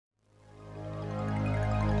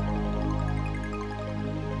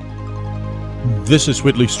This is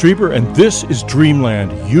Whitley Strieber, and this is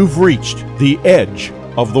Dreamland. You've reached the edge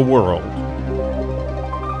of the world.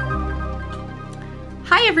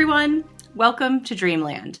 Hi, everyone. Welcome to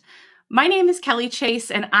Dreamland. My name is Kelly Chase,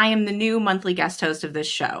 and I am the new monthly guest host of this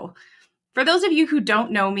show. For those of you who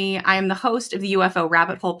don't know me, I am the host of the UFO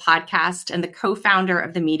Rabbit Hole podcast and the co-founder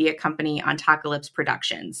of the media company Ontacalypse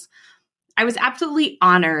Productions. I was absolutely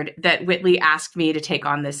honored that Whitley asked me to take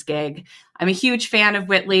on this gig. I'm a huge fan of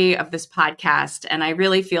Whitley, of this podcast, and I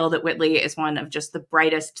really feel that Whitley is one of just the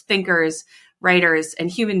brightest thinkers, writers, and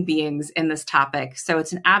human beings in this topic. So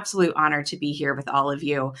it's an absolute honor to be here with all of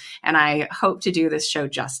you, and I hope to do this show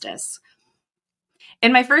justice.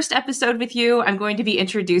 In my first episode with you, I'm going to be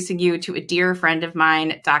introducing you to a dear friend of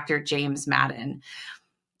mine, Dr. James Madden.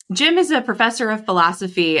 Jim is a professor of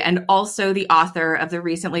philosophy and also the author of the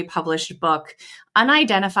recently published book,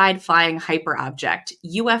 Unidentified Flying Hyperobject,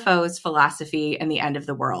 UFOs, Philosophy, and the End of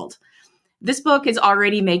the World. This book is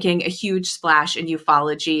already making a huge splash in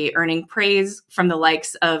ufology, earning praise from the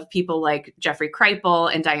likes of people like Jeffrey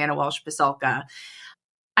Kripal and Diana Walsh-Pasulka.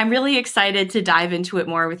 I'm really excited to dive into it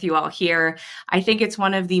more with you all here. I think it's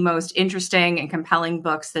one of the most interesting and compelling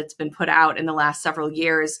books that's been put out in the last several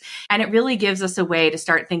years, and it really gives us a way to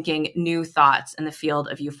start thinking new thoughts in the field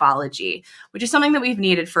of ufology, which is something that we've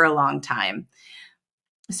needed for a long time.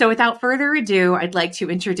 So without further ado, I'd like to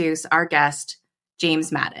introduce our guest,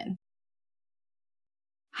 James Madden.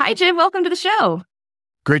 Hi, Jim. Welcome to the show.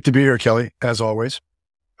 Great to be here, Kelly, as always.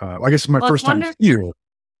 I guess it's my first time here,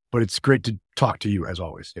 but it's great to talk to you as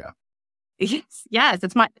always. Yeah. Yes.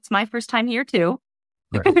 It's my first time here too.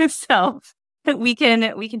 Right. So we can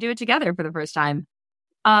do it together for the first time.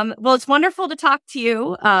 Well, it's wonderful to talk to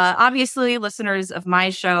you. Obviously, listeners of my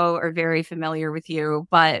show are very familiar with you,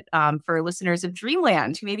 but for listeners of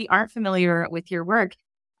Dreamland who maybe aren't familiar with your work,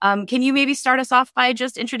 can you maybe start us off by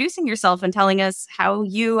just introducing yourself and telling us how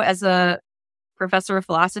you, as a professor of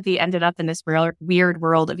philosophy, ended up in this weird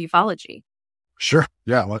world of ufology? Sure.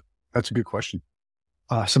 Yeah. Well, that's a good question.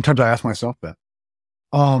 Sometimes I ask myself that.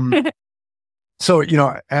 So,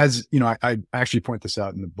 I actually point this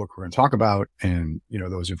out in the book we're going to talk about. And,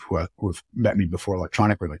 those who have met me before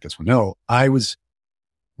electronically like this will know, I was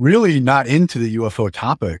really not into the UFO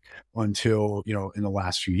topic until, in the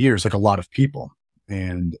last few years, like a lot of people.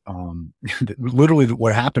 And literally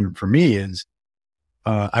what happened for me is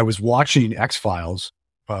I was watching X-Files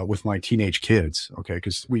with my teenage kids, okay,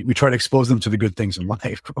 because we try to expose them to the good things in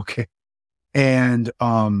life, okay. And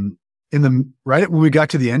right when we got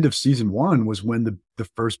to the end of season 1 was when the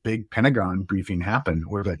first big Pentagon briefing happened,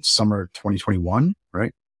 or that summer 2021,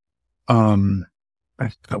 right?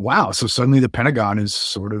 Wow. So suddenly the Pentagon is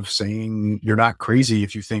sort of saying you're not crazy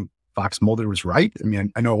if you think Fox Mulder was right. I mean,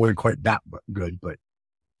 I know it wasn't quite that good, but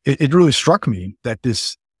it really struck me that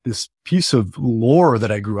this piece of lore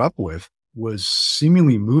that I grew up with was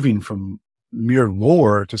seemingly moving from mere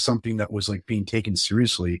lore to something that was like being taken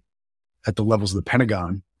seriously at the levels of the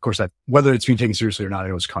Pentagon. Of course, that whether it's being taken seriously or not,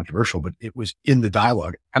 it was controversial, but it was in the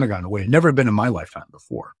dialogue at Pentagon in a way it never had been in my lifetime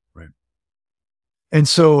before. Right. And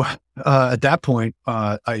so, at that point,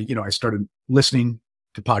 I started listening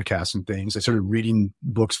to podcasts and things. I started reading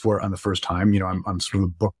books for it on the first time. I'm sort of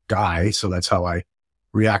a book guy, so that's how I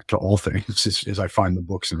react to all things is I find the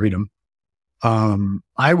books and read them.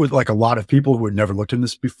 I would, like a lot of people who had never looked into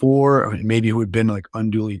this before, or maybe who had been like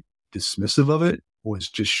unduly dismissive of it, was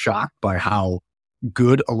just shocked by how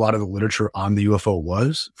good a lot of the literature on the UFO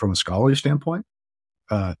was from a scholarly standpoint.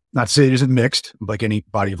 Not to say it isn't mixed like any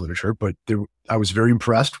body of literature, but I was very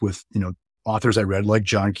impressed with, authors I read like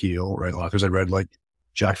John Keel, right? Authors I read like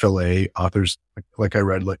Jacques Vallée, authors like I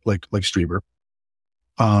read like Strieber.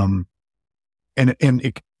 For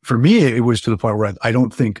me, it was to the point where I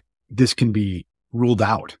don't think this can be ruled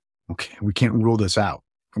out. Okay. We can't rule this out,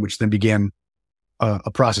 which then began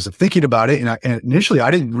a process of thinking about it. And initially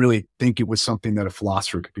I didn't really think it was something that a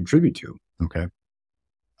philosopher could contribute to. Okay.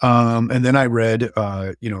 And then I read,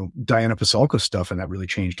 Diana Pasulka's stuff, and that really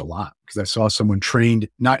changed a lot because I saw someone trained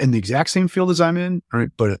not in the exact same field as I'm in, right,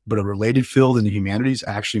 but a related field in the humanities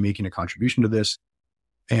actually making a contribution to this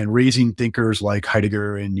and raising thinkers like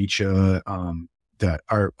Heidegger and Nietzsche, that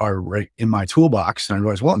are right in my toolbox. And I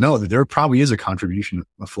realized, well, no, there probably is a contribution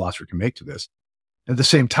a philosopher can make to this. At the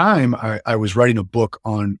same time, I was writing a book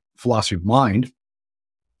on philosophy of mind,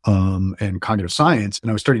 and cognitive science.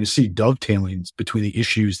 And I was starting to see dovetailings between the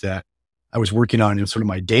issues that I was working on in sort of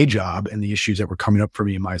my day job and the issues that were coming up for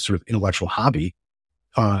me in my sort of intellectual hobby.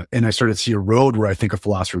 And I started to see a road where I think a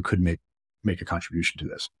philosopher could make a contribution to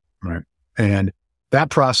this. Right. And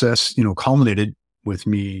that process, culminated with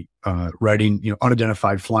me, writing,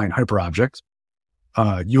 unidentified flying hyperobjects,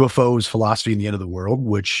 UFOs, Philosophy, and the End of the World,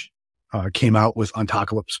 which came out with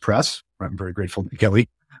Ontocalypse Press. I'm very grateful to Kelly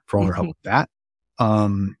for all her help with that.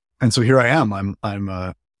 And so here I am. I'm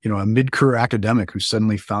a mid-career academic who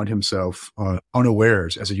suddenly found himself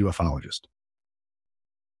unawares as a ufologist.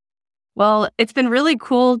 Well, it's been really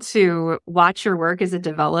cool to watch your work as it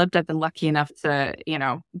developed. I've been lucky enough to,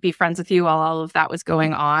 be friends with you while all of that was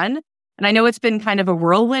going on. And I know it's been kind of a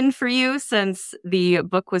whirlwind for you since the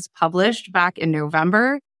book was published back in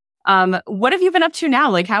November. What have you been up to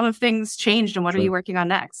now? Like, how have things changed and what are you working on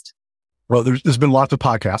next? Well, there's been lots of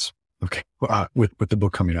podcasts, with the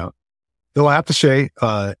book coming out. Though I have to say,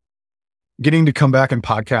 getting to come back and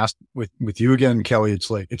podcast with you again, Kelly,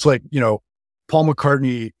 it's like, Paul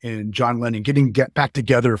McCartney and John Lennon get back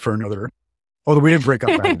together for another, although we didn't break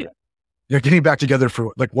up. Getting back together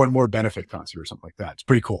for like one more benefit concert or something like that. It's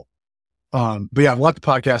pretty cool. But yeah, I've lots of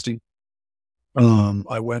podcasting.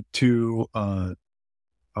 I went to,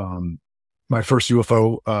 my first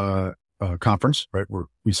UFO, conference, right? Where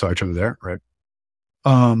we saw each other there, right?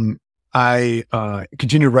 I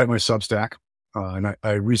continue to write my Substack. And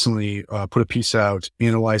I recently put a piece out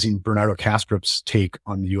analyzing Bernardo Kastrup's take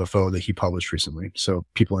on the UFO that he published recently. So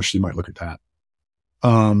people actually might look at that.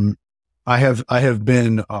 I have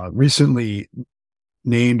been recently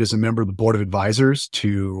named as a member of the board of advisors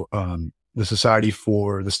to the Society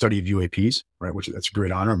for the Study of UAPs, right? Which that's a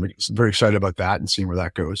great honor. I'm very excited about that and seeing where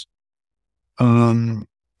that goes. And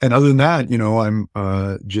other than that, I'm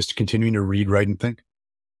just continuing to read, write, and think.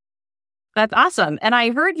 That's awesome. And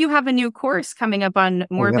I heard you have a new course coming up on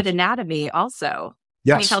morbid anatomy also.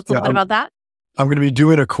 Yes. Can you tell us a little bit about that? I'm going to be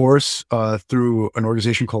doing a course through an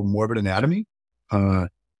organization called Morbid Anatomy.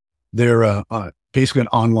 They're basically an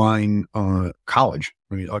online college.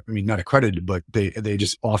 I mean, not accredited, but they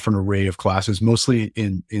just offer an array of classes, mostly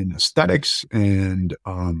in aesthetics and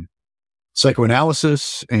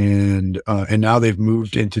psychoanalysis, and now they've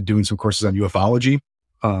moved into doing some courses on ufology.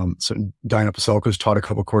 So Diana Paselko's taught a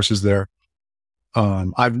couple courses there.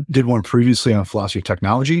 I did one previously on philosophy of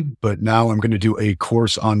technology, but now I'm going to do a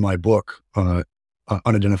course on my book,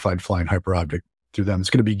 Unidentified Flying Hyperobject, through them. It's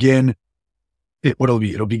going to begin.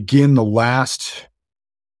 It'll begin the last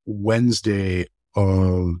Wednesday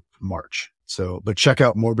of March. So, but check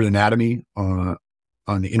out Morbid Anatomy on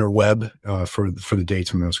the interweb for the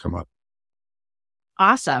dates when those come up.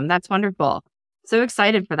 Awesome. That's wonderful. So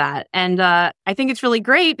excited for that. And I think it's really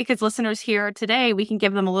great because listeners here today, we can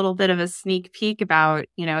give them a little bit of a sneak peek about,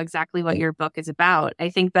 exactly what your book is about. I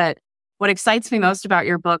think that what excites me most about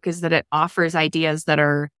your book is that it offers ideas that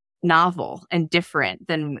are novel and different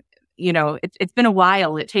than, it's been a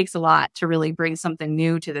while. It takes a lot to really bring something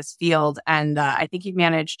new to this field. And I think you've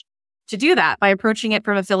managed to do that by approaching it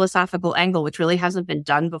from a philosophical angle, which really hasn't been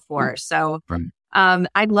done before. So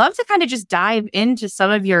I'd love to kind of just dive into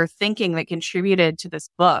some of your thinking that contributed to this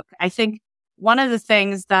book. I think one of the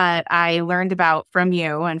things that I learned about from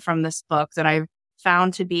you and from this book that I've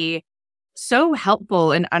found to be so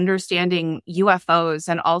helpful in understanding UFOs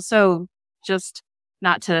and also just,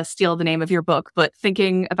 not to steal the name of your book, but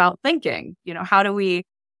thinking about thinking, how do we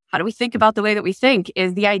think about the way that we think,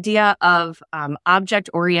 is the idea of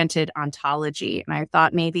object-oriented ontology. And I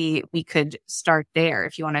thought maybe we could start there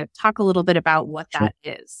if you want to talk a little bit about what that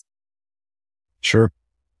is. Sure.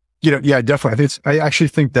 Yeah, definitely. I actually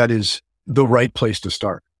think that is the right place to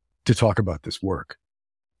start to talk about this work.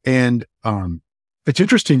 And it's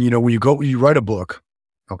interesting, when you write a book,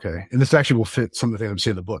 okay, and this actually will fit some of the things I'm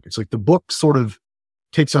saying in the book. It's like the book sort of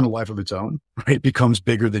takes on a life of its own, right? It becomes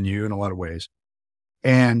bigger than you in a lot of ways.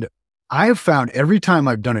 And I have found every time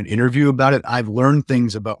I've done an interview about it, I've learned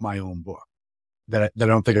things about my own book that I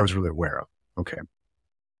don't think I was really aware of. Okay.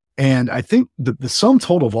 And I think the sum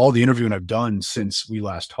total of all the interviewing I've done since we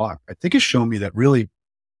last talked, I think has shown me that really,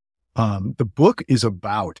 the book is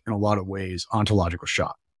about, in a lot of ways, ontological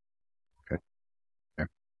shock. Okay.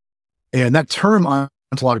 And that term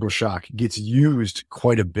ontological shock gets used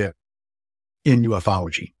quite a bit in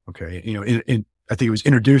ufology. Okay. I think it was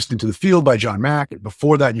introduced into the field by John Mack.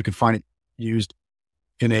 Before that, you could find it used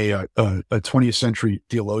in a 20th century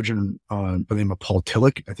theologian by the name of Paul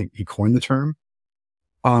Tillich. I think he coined the term.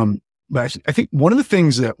 But I think one of the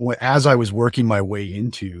things that, as I was working my way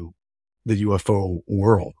into the UFO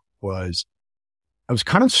world, was I was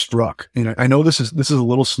kind of struck, and I know this is a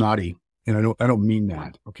little snotty, and I don't mean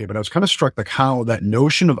that. Okay, but I was kind of struck like how that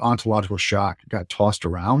notion of ontological shock got tossed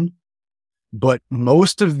around. But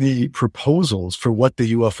most of the proposals for what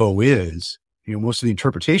the UFO is, most of the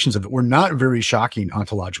interpretations of it were not very shocking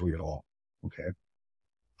ontologically at all. Okay.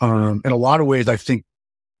 In a lot of ways, I think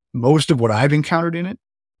most of what I've encountered in it,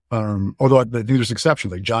 Although I think there's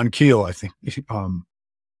exceptions, like John Keel, I think,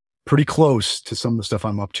 pretty close to some of the stuff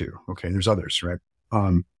I'm up to. Okay. There's others, right?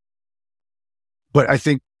 But I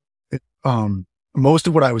think, most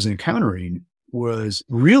of what I was encountering was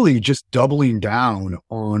really just doubling down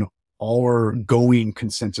on our going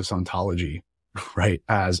consensus ontology, right?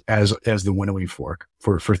 As the winnowing fork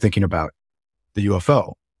for thinking about the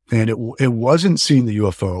UFO. And it wasn't seeing the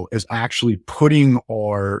UFO as actually putting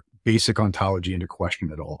our basic ontology into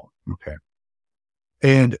question at all. Okay.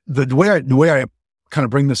 And the way I kind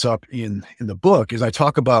of bring this up in the book is I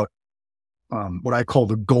talk about, what I call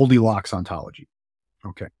the Goldilocks ontology.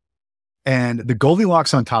 Okay. And the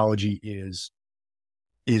Goldilocks ontology is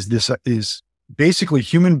basically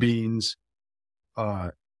human beings,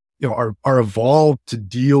 are evolved to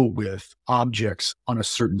deal with objects on a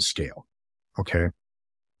certain scale. Okay.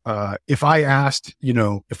 If I asked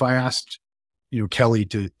Kelly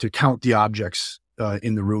to count the objects,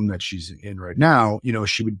 in the room that she's in right now,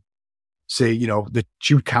 she would say, that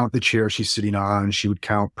she would count the chair she's sitting on. She would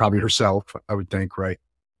count probably herself, I would think, right?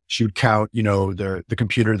 She would count, the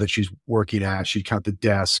computer that she's working at. She'd count the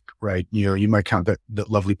desk, right? You might count that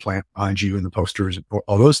lovely plant behind you and the posters,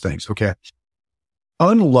 all those things. Okay.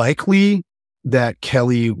 Unlikely that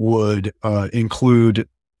Kelly would, include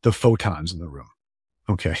the photons in the room.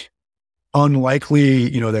 Okay. Unlikely,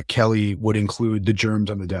 that Kelly would include the germs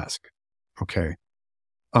on the desk. Okay.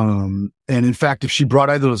 And in fact, if she brought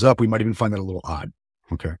either of those up, we might even find that a little odd.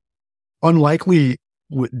 Okay. Unlikely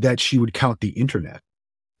that she would count the internet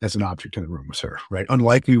as an object in the room with her, right?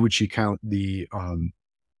 Unlikely would she count the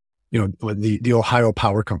Ohio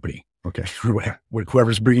Power Company. Okay.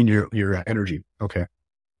 Whoever's bringing your energy. Okay.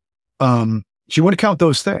 She wouldn't count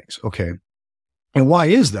those things. Okay. And why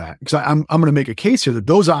is that? Because I'm going to make a case here that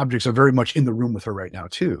those objects are very much in the room with her right now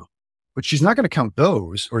too, but she's not going to count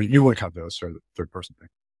those, or you wouldn't count those. Sorry, the third person thing.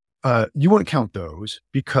 You wouldn't count those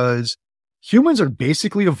because humans are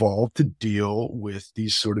basically evolved to deal with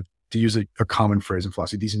these sort of, to use a common phrase in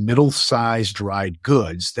philosophy, these middle-sized dried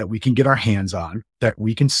goods that we can get our hands on, that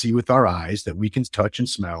we can see with our eyes, that we can touch and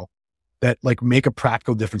smell, that like make a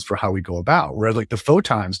practical difference for how we go about. Whereas like the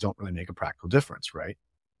photons don't really make a practical difference, right?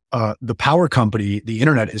 The power company, the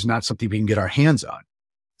internet is not something we can get our hands on.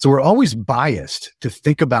 So we're always biased to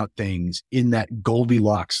think about things in that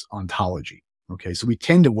Goldilocks ontology. Okay. So we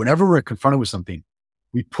tend to, whenever we're confronted with something,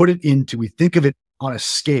 we think of it on a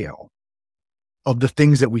scale of the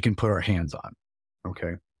things that we can put our hands on.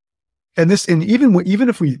 Okay. And even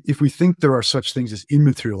if we think there are such things as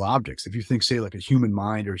immaterial objects, if you think, say, like a human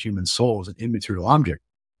mind or a human soul is an immaterial object,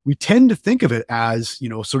 we tend to think of it as,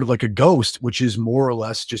 sort of like a ghost, which is more or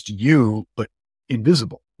less just you, but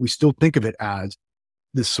invisible. We still think of it as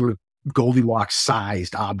this sort of Goldilocks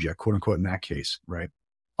sized object, quote unquote, in that case, right?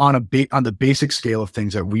 On the basic scale of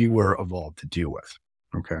things that we were evolved to deal with.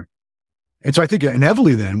 Okay. And so I think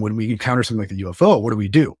inevitably then when we encounter something like the UFO, what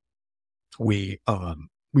do?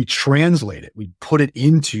 We translate it. We put it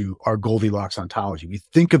into our Goldilocks ontology. We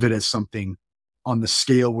think of it as something on the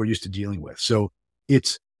scale we're used to dealing with. So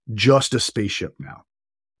it's just a spaceship now.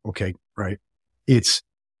 Okay. Right. It's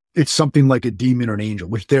something like a demon or an angel,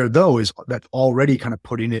 which there though is that's already kind of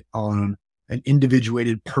putting it on an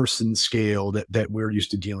individuated person scale that we're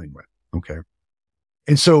used to dealing with. Okay.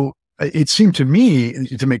 And so it seemed to me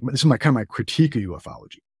this is my critique of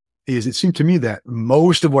ufology is it seemed to me that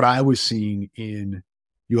most of what I was seeing in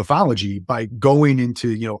ufology by going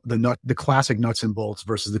into, the classic nuts and bolts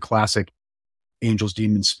versus the classic angels,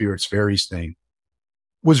 demons, spirits, fairies thing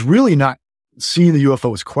was really not seeing the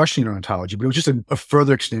UFO as questioning our ontology, but it was just a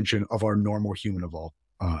further extension of our normal human evolved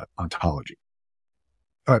ontology.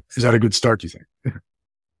 Is that a good start, do you think?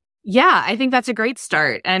 Yeah, I think that's a great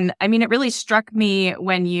start. And I mean, it really struck me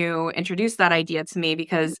when you introduced that idea to me,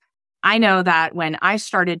 because I know that when I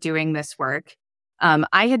started doing this work,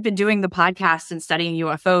 I had been doing the podcast and studying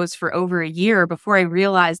UFOs for over a year before I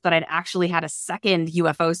realized that I'd actually had a second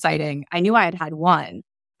UFO sighting. I knew I had had one,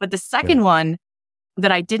 but the second one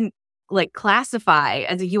that I didn't classify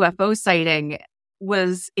as a UFO sighting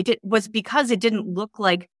was because it didn't look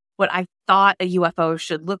like what I thought a UFO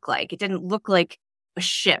should look like. It didn't look like a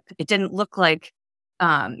ship. It didn't look like,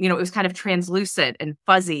 it was kind of translucent and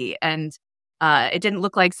fuzzy, and it didn't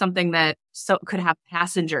look like something that could have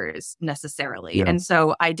passengers necessarily. Yeah. And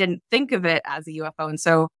so I didn't think of it as a UFO. And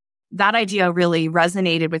so that idea really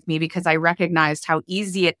resonated with me because I recognized how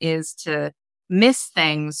easy it is to miss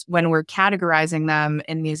things when we're categorizing them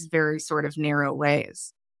in these very sort of narrow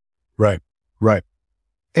ways. Right.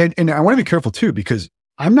 And I want to be careful too, because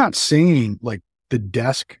I'm not saying like the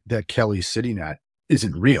desk that Kelly's sitting at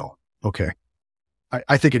isn't real. Okay.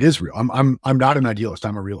 I think it is real. I'm not an idealist.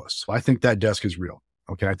 I'm a realist. So I think that desk is real.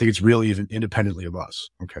 Okay. I think it's real even independently of us.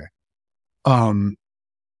 Okay.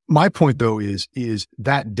 My point though is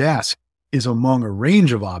that desk is among a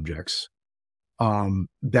range of objects,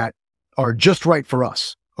 that are just right for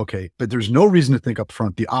us. Okay. But there's no reason to think up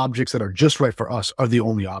front the objects that are just right for us are the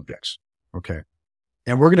only objects. Okay.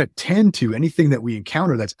 And we're going to tend to anything that we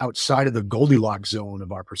encounter that's outside of the Goldilocks zone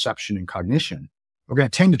of our perception and cognition. We're going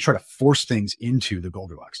to tend to try to force things into the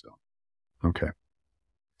Goldilocks zone. Okay.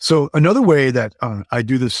 So another way that I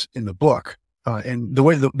do this in the book, and the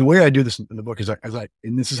way I do this in the book is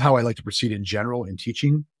and this is how I like to proceed in general in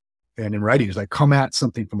teaching and in writing, is I come at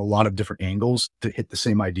something from a lot of different angles to hit the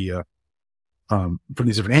same idea from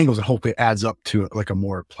these different angles, and hopefully it adds up to like a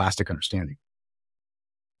more plastic understanding.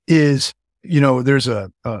 There's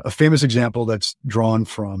a famous example that's drawn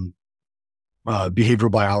from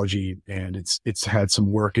behavioral biology, and it's had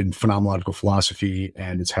some work in phenomenological philosophy,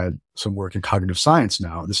 and it's had some work in cognitive science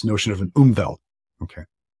now, this notion of an Umwelt. Okay.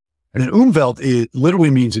 And an Umwelt, it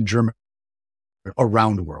literally means in German,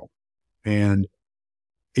 around the world. And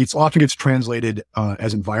it's often gets translated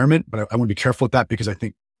as environment, but I want to be careful with that because I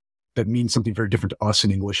think that means something very different to us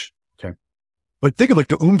in English. Okay. But think of like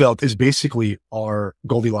the Umwelt is basically our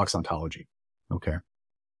Goldilocks ontology. Okay.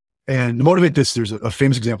 And to motivate this, there's a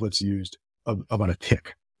famous example that's used about a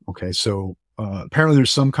tick. Okay. So, apparently there's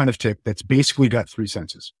some kind of tick that's basically got three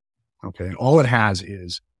senses. Okay. And all it has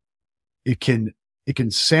is it can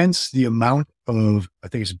sense the amount of, I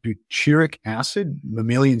think it's butyric acid,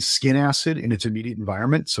 mammalian skin acid in its immediate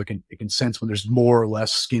environment. So it can sense when there's more or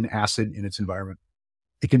less skin acid in its environment.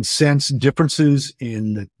 It can sense differences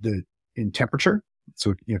in in temperature.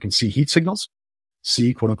 So, it can see heat signals,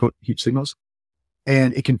 quote unquote heat signals.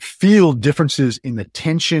 And it can feel differences in the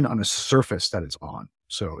tension on a surface that it's on.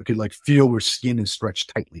 So it could like feel where skin is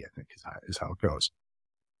stretched tightly, I think is how it goes.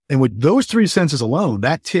 And with those three senses alone,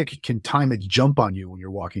 that tick can time its jump on you when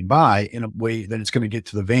you're walking by in a way that it's going to get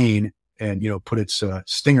to the vein and, put its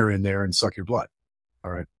stinger in there and suck your blood.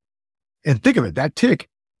 All right. And think of it, that tick,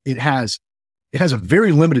 it has a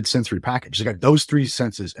very limited sensory package. It's got those three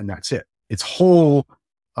senses and that's it. Its whole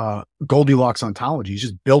Goldilocks ontology is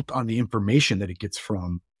just built on the information that it gets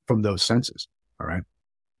from those senses. All right.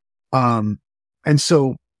 And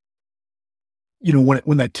so,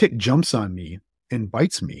 when that tick jumps on me and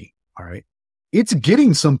bites me, all right, it's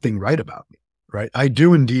getting something right about me, right? I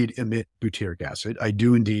do indeed emit butyric acid. I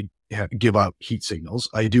do indeed give out heat signals.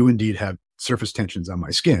 I do indeed have surface tensions on my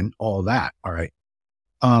skin, all of that. All right.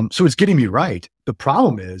 So it's getting me right. The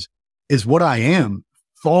problem is what I am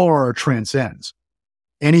far transcends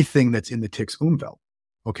anything that's in the tick's Umwelt.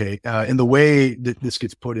 Okay. And the way that this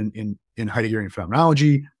gets put in Heideggerian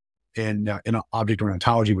phenomenology and in object-oriented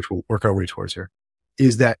ontology, which we'll work our way towards here,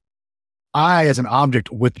 is that I, as an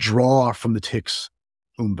object, withdraw from the tick's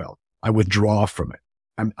Umwelt. I withdraw from it.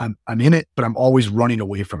 I'm in it, but I'm always running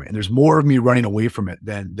away from it. And there's more of me running away from it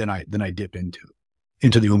than I dip into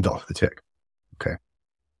the Umwelt of the tick. Okay.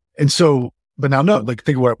 And so, but now no, like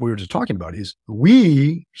think of what we were just talking about is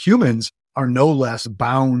we humans are no less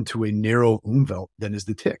bound to a narrow Umwelt than is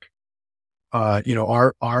the tick.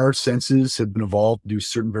 Our senses have been evolved to do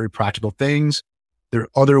certain very practical things. There are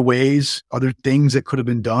other ways, other things that could have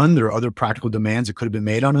been done. There are other practical demands that could have been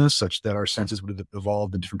made on us such that our senses would have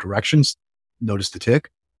evolved in different directions. Notice the tick.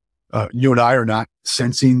 You and I are not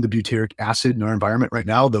sensing the butyric acid in our environment right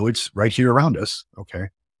now, though it's right here around us. Okay.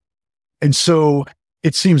 And so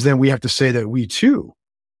it seems then we have to say that we too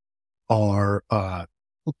are,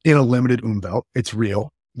 in a limited Umwelt. It's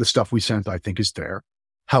real. The stuff we sense, I think, is there.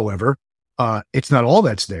 However, it's not all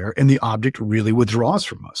that's there, and the object really withdraws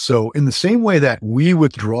from us. So in the same way that we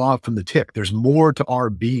withdraw from the tick, there's more to our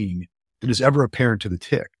being than is ever apparent to the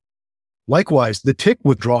tick. Likewise, the tick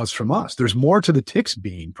withdraws from us. There's more to the tick's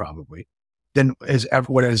being probably than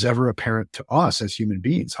what is ever apparent to us as human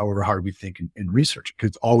beings, however hard we think and research, because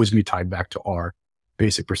it's always going to be tied back to our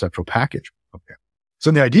basic perceptual package. Okay. So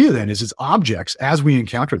the idea then is objects, as we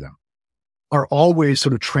encounter them, are always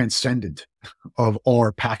sort of transcendent of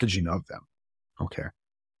our packaging of them. Okay.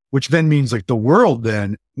 Which then means like the world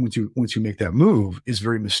then, once you make that move, is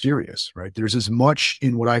very mysterious, right? There's as much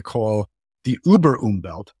in what I call the Uber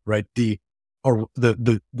Umwelt, right? The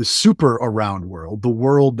super around world, the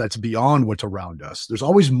world that's beyond what's around us. There's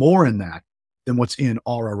always more in that than what's in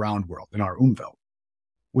our around world, in our Umwelt,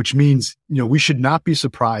 which means, we should not be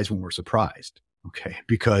surprised when we're surprised. Okay.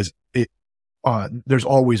 Because there's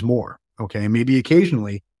always more. Okay. And maybe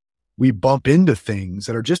occasionally we bump into things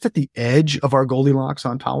that are just at the edge of our Goldilocks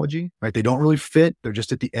ontology, right? They don't really fit. They're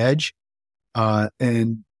just at the edge.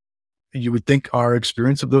 And you would think our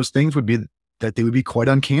experience of those things would be that they would be quite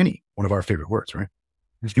uncanny. One of our favorite words, right?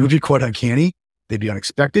 They would be quite uncanny. They'd be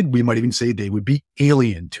unexpected. We might even say they would be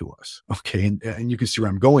alien to us. Okay. And you can see where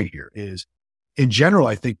I'm going here is, in general,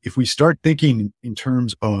 I think if we start thinking in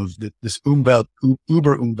terms of this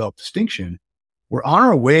Uber-Umwelt distinction, we're on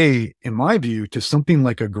our way, in my view, to something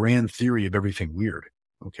like a grand theory of everything weird.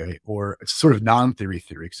 Okay. Or it's sort of non-theory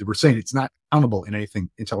theory, because we're saying it's not accountable in anything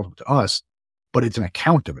intelligible to us, but it's an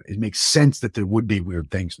account of it. It makes sense that there would be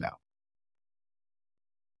weird things now.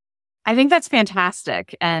 I think that's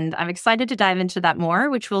fantastic. And I'm excited to dive into that more,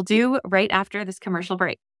 which we'll do right after this commercial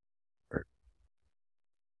break. Right.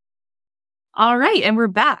 All right. And we're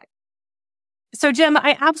back. So, Jim,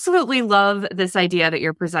 I absolutely love this idea that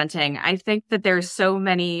you're presenting. I think that there's so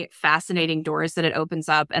many fascinating doors that it opens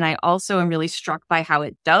up. And I also am really struck by how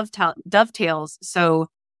it dovetails so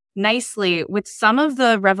nicely with some of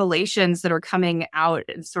the revelations that are coming out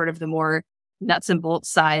in sort of the more nuts and bolts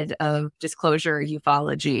side of disclosure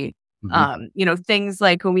ufology. Things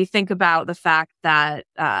like when we think about the fact that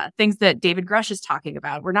things that David Grush is talking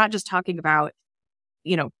about, we're not just talking about,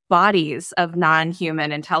 bodies of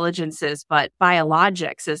non-human intelligences, but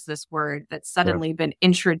biologics is this word that's suddenly been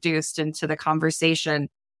introduced into the conversation.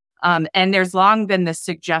 And there's long been this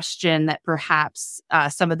suggestion that perhaps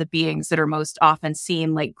some of the beings that are most often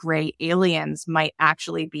seen, like gray aliens, might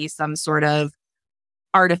actually be some sort of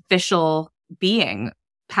artificial being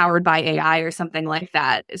powered by AI or something like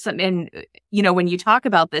that. And, when you talk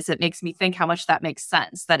about this, it makes me think how much that makes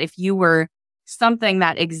sense. That if you were something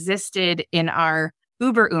that existed in our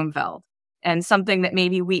Uber-Umwelt and something that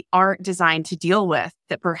maybe we aren't designed to deal with,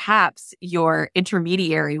 that perhaps your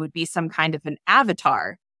intermediary would be some kind of an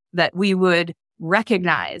avatar that we would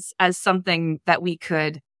recognize as something that we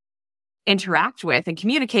could interact with and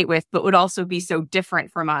communicate with, but would also be so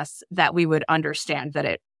different from us that we would understand that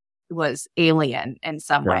it was alien in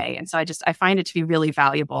some way. And so I find it to be really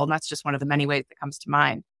valuable. And that's just one of the many ways that comes to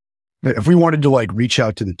mind. If we wanted to reach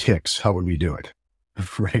out to the ticks, how would we do it?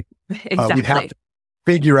 Right. Exactly. We'd have to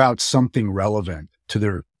figure out something relevant to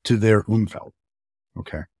their Umfeld.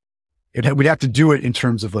 Okay. We'd have to do it in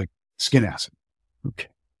terms of skin acid. Okay.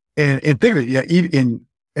 And think of it,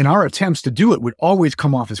 in our attempts to do it would always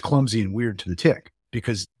come off as clumsy and weird to the tick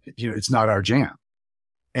because, it's not our jam.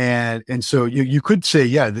 And so you could say,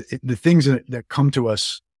 the things that come to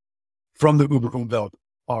us from the Uber-Umwelt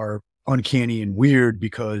are uncanny and weird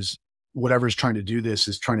because whatever's trying to do this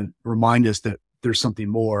is trying to remind us that there's something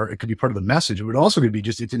more. It could be part of the message. It would also could be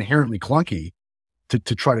just, it's inherently clunky to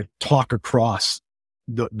try to talk across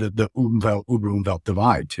the Uber-Umwelt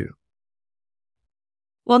divide too.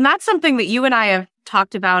 Well, and that's something that you and I have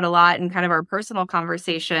talked about a lot in kind of our personal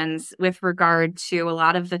conversations with regard to a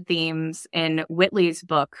lot of the themes in Whitley's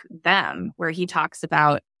book, Them, where he talks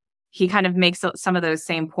about, he kind of makes some of those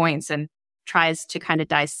same points and tries to kind of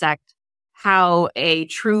dissect how a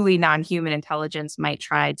truly non-human intelligence might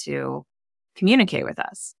try to communicate with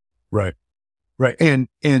us. Right. Right.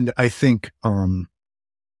 And I think,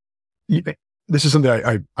 this is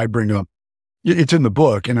something I bring up. It's in the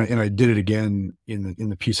book, and I did it again in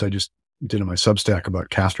the piece I just did in my Substack about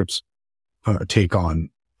Kastrup's take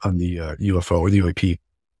on the UFO or the UAP.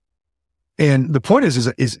 And the point is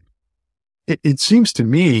it seems to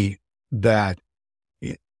me that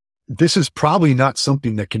this is probably not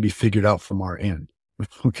something that can be figured out from our end.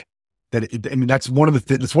 Okay. That's one of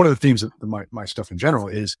the themes of my stuff in general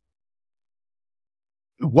is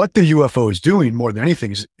what the UFO is doing more than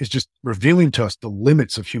anything is just revealing to us the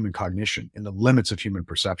limits of human cognition and the limits of human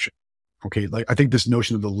perception. Okay. I think this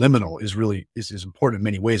notion of the liminal is really is important in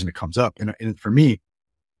many ways, and it comes up. And for me,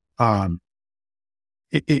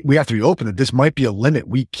 we have to be open that this might be a limit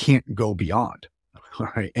we can't go beyond.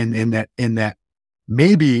 Right. And that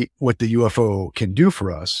maybe what the UFO can do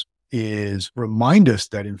for us is remind us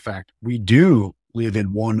that in fact we do live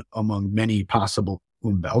in one among many possible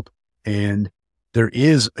Umwelt, and there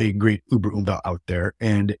is a great Uber-Umwelt out there,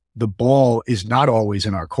 and the ball is not always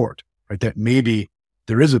in our court, right? That maybe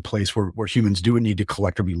there is a place where humans do need to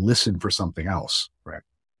collectively listen for something else, right?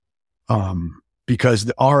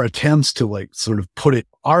 Because our attempts to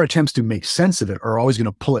our attempts to make sense of it are always going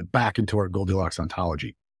to pull it back into our Goldilocks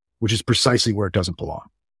ontology, which is precisely where it doesn't belong.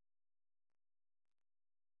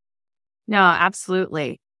 No,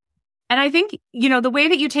 absolutely. And I think, the way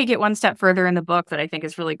that you take it one step further in the book that I think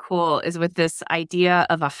is really cool is with this idea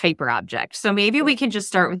of a hyperobject. So maybe we can just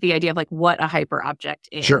start with the idea of what a hyperobject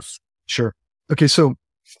is. Sure. Okay. So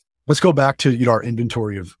let's go back to, our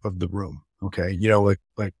inventory of the room. Okay.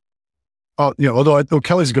 Although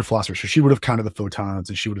Kelly's a good philosopher, so she would have counted the photons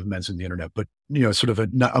and she would have mentioned the internet, but, sort of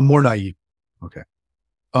a more naive. Okay.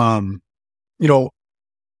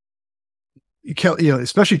 Kelly,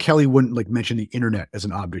 especially Kelly wouldn't like mention the internet as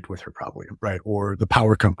an object with her probably, right? Or the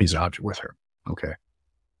power company's an object with her. Okay.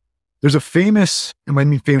 There's a famous, and when I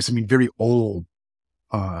mean famous, I mean very old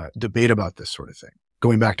debate about this sort of thing,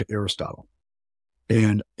 going back to Aristotle.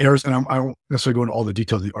 And I don't necessarily go into all the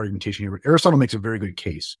details of the argumentation here, but Aristotle makes a very good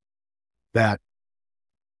case that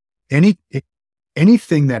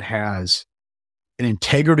anything that has an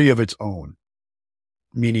integrity of its own,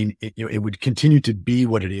 meaning it would continue to be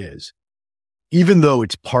what it is, even though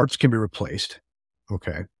its parts can be replaced,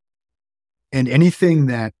 okay? And anything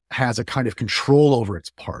that has a kind of control over its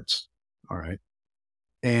parts, all right?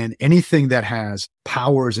 And anything that has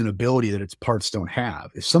powers and ability that its parts don't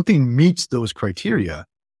have, if something meets those criteria,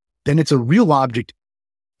 then it's a real object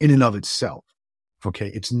in and of itself,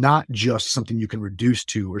 okay? It's not just something you can reduce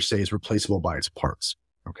to or say is replaceable by its parts,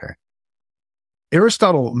 okay?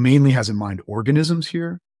 Aristotle mainly has in mind organisms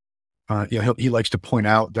here. He likes to point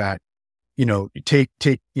out that, you take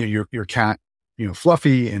your cat,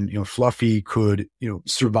 Fluffy, and, Fluffy could,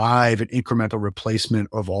 survive an incremental replacement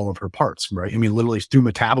of all of her parts, right? I mean, literally through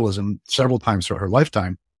metabolism several times throughout her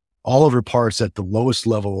lifetime, all of her parts at the lowest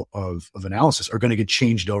level of analysis are going to get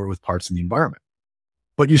changed over with parts in the environment.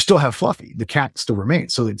 But you still have Fluffy. The cat still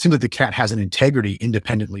remains. So it seems like the cat has an integrity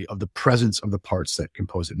independently of the presence of the parts that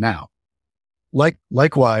compose it now.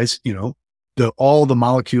 Likewise, all the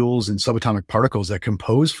molecules and subatomic particles that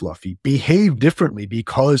compose Fluffy behave differently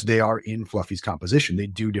because they are in Fluffy's composition. They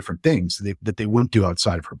do different things that they wouldn't do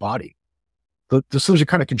outside of her body. This is a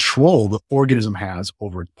kind of control the organism has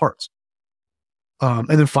over its parts. And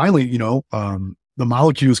then finally, the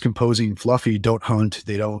molecules composing Fluffy don't hunt,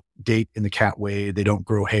 they don't date in the cat way, they don't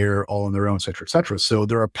grow hair all on their own, et cetera, et cetera. So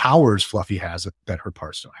there are powers Fluffy has that her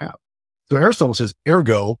parts don't have. So Aristotle says,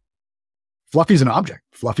 ergo, Fluffy's an object.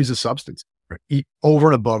 Fluffy's a substance, right? Over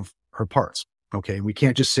and above her parts. Okay. We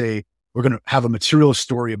can't just say we're going to have a materialist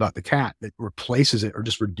story about the cat that replaces it or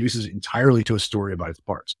just reduces it entirely to a story about its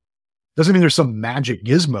parts. Doesn't mean there's some magic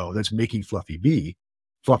gizmo that's making Fluffy be.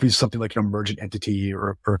 Fluffy's something like an emergent entity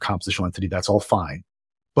or a compositional entity. That's all fine.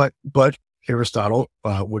 But Aristotle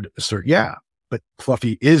would assert, but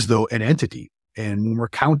Fluffy is though an entity. And when we're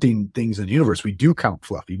counting things in the universe, we do count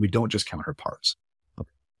Fluffy. We don't just count her parts.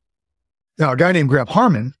 Now, a guy named Graham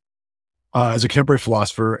Harman is a contemporary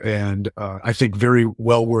philosopher, and I think very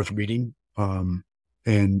well worth reading. And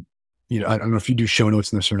I don't know if you do show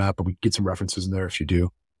notes in this or not, but we get some references in there if you do.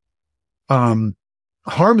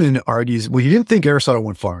 Harman argues, well, he didn't think Aristotle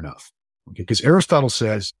went far enough, okay? Because Aristotle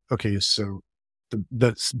says, okay, so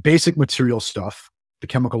the basic material stuff, the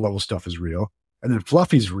chemical level stuff is real, and then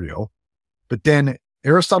Fluffy's real, but then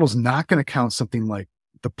Aristotle's not going to count something like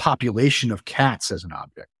the population of cats as an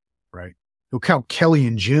object, right? He'll count Kelly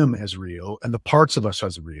and Jim as real and the parts of us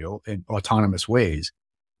as real in autonomous ways,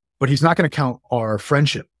 but he's not going to count our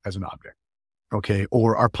friendship as an object, okay?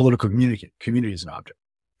 Or our political community as an object,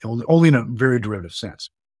 only in a very derivative sense.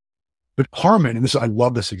 But Harman, and I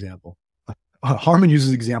love this example. Harman uses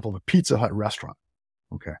the example of a Pizza Hut restaurant,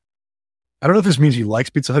 okay? I don't know if this means he likes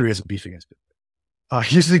Pizza Hut or he has a beef against it.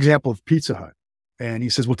 He uses the example of Pizza Hut, and he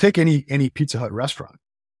says, well, take any Pizza Hut restaurant.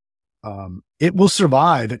 It will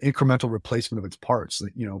survive an incremental replacement of its parts.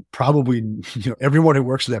 Probably, everyone who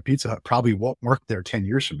works at that Pizza Hut probably won't work there 10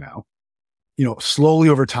 years from now. Slowly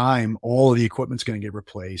over time, all of the equipment's going to get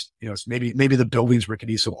replaced. It's maybe the building's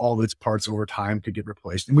rickety, so all of its parts over time could get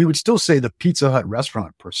replaced. And we would still say the Pizza Hut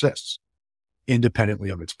restaurant persists independently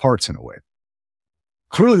of its parts in a way.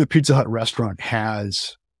 Clearly, the Pizza Hut restaurant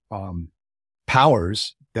has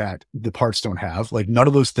powers that the parts don't have. Like none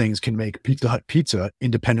of those things can make Pizza Hut pizza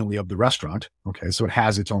independently of the restaurant. Okay. So it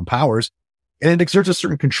has its own powers and it exerts a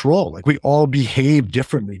certain control. Like we all behave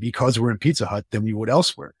differently because we're in Pizza Hut than we would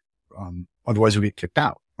elsewhere. Otherwise we get kicked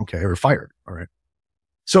out. Okay. Or fired. All right.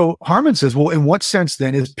 So Harman says, well, in what sense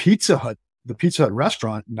then is the Pizza Hut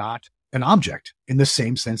restaurant, not an object in the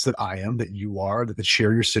same sense that I am, that you are, that the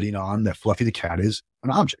chair you're sitting on, that Fluffy the cat is an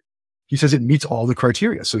object? He says it meets all the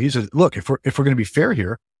criteria. So he says, look, if we're going to be fair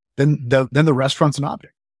here, then the restaurant's an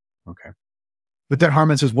object. Okay. But then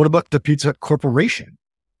Harman says, what about the Pizza Hut Corporation?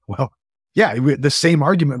 Well, yeah, the same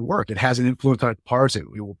argument would work. It has an influence on its parts. It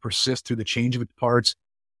will persist through the change of its parts.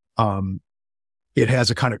 It has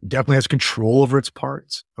definitely has control over its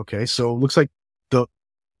parts. Okay. So it looks like the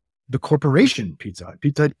corporation Pizza Hut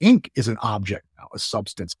Inc. is an object now, a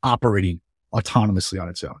substance operating autonomously on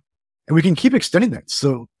its own. And we can keep extending that.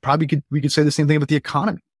 So probably we could say the same thing about the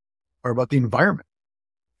economy or about the environment.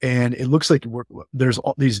 And it looks like there's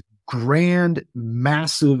all these grand,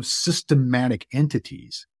 massive, systematic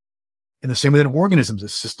entities in the same way that an organism is a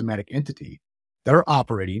systematic entity that are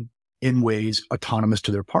operating in ways autonomous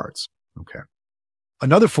to their parts. Okay.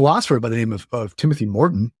 Another philosopher by the name of Timothy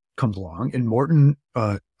Morton comes along, and Morton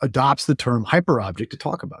adopts the term hyperobject to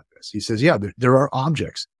talk about this. He says, yeah, there are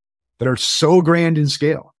objects that are so grand in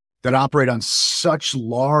scale, that operate on such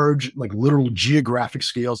large, like literal geographic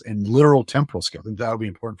scales and literal temporal scales, and that'll be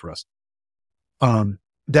important for us,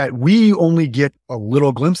 that we only get a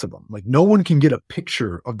little glimpse of them. Like no one can get a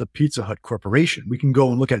picture of the Pizza Hut Corporation. We can go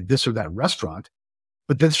and look at this or that restaurant,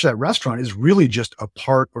 but this or that restaurant is really just a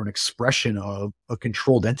part or an expression of a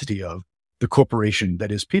controlled entity of the corporation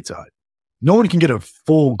that is Pizza Hut. No one can get a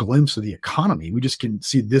full glimpse of the economy. We just can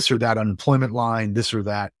see this or that unemployment line, this or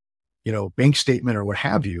that, bank statement or what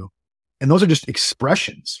have you. And those are just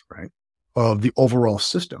expressions, right, of the overall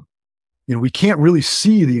system. We can't really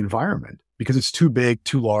see the environment because it's too big,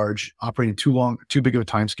 too large, operating too big of a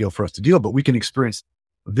time scale for us to deal. But we can experience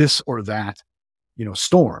this or that,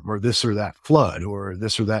 storm, or this or that flood, or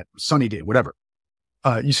this or that sunny day, whatever.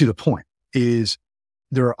 You see the point is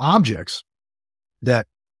there are objects that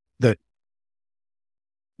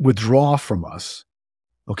withdraw from us,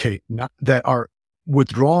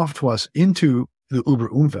 withdraw to us into the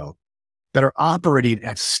Umwelt, that are operating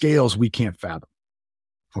at scales we can't fathom,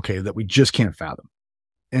 that we just can't fathom.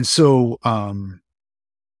 And so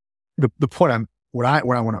the point what I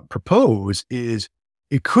want to propose is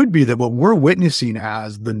it could be that what we're witnessing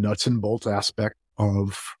as the nuts and bolts aspect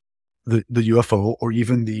of the UFO, or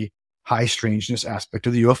even the high strangeness aspect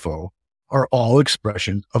of the UFO, are all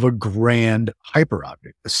expressions of a grand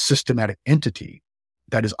hyperobject, a systematic entity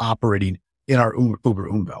that is operating in our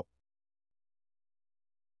Umwelt.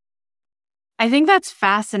 I think that's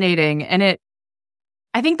fascinating. And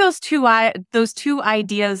I think those two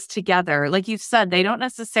ideas together, like you said, they don't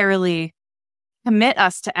necessarily commit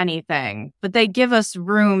us to anything, but they give us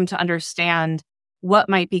room to understand what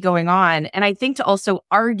might be going on. And I think to also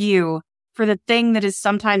argue for the thing that is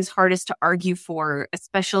sometimes hardest to argue for,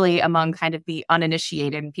 especially among kind of the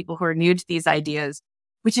uninitiated and people who are new to these ideas,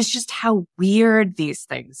 which is just how weird these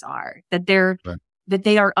things are, that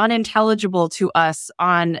they are unintelligible to us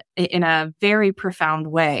in a very profound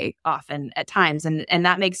way, often at times. And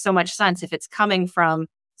that makes so much sense if it's coming from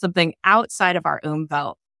something outside of our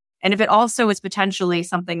Umwelt. And if it also is potentially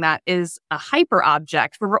something that is a hyper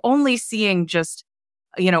object where we're only seeing just,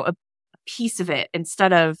 a piece of it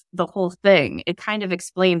instead of the whole thing, it kind of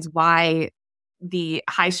explains why the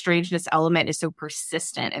high strangeness element is so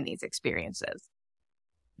persistent in these experiences.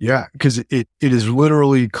 Yeah, because it is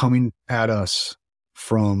literally coming at us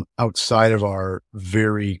from outside of our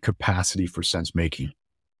very capacity for sense making.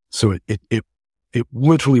 So it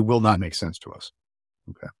literally will not make sense to us.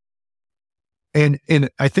 Okay. And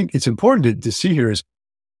I think it's important to see here is,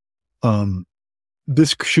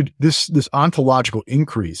 this ontological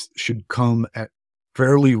increase should come at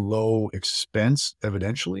fairly low expense,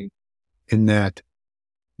 evidentially, in that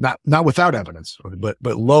not without evidence, but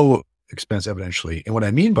low expense evidentially. And what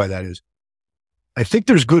I mean by that is, I think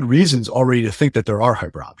there's good reasons already to think that there are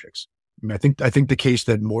hyperobjects. I think the case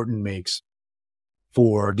that Morton makes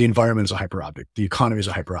for the environment is a hyperobject, the economy is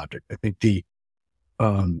a hyperobject. I think the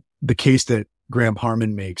case that Graham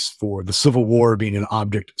Harman makes for the Civil War being an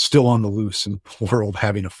object still on the loose in the world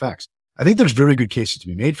having effects. I think there's very good cases to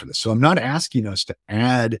be made for this. So I'm not asking us to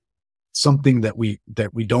add something that we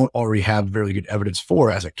don't already have very good evidence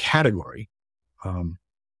for as a category.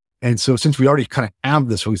 And so since we already kind of have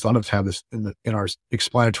this, or we thought of have this in our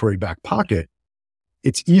explanatory back pocket,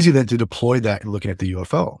 it's easy then to deploy that in looking at the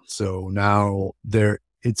UFO. So now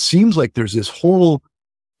it seems like there's this whole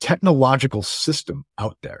technological system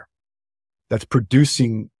out there that's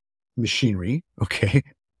producing machinery,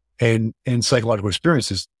 and psychological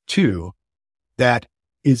experiences too, that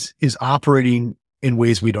is operating in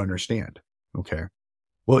ways we don't understand. Okay.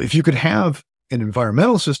 Well, if you could have an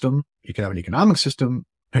environmental system, you can have an economic system,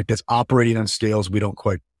 right, that's operating on scales we don't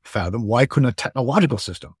quite fathom. Why couldn't a technological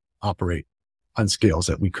system operate on scales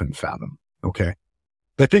that we couldn't fathom? Okay.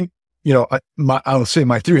 But I think, I'll say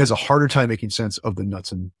my theory has a harder time making sense of the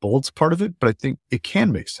nuts and bolts part of it, but I think it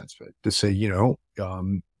can make sense of it to say,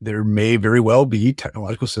 there may very well be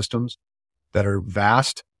technological systems that are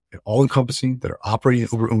vast and all encompassing, that are operating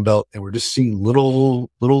over Umwelt, and we're just seeing little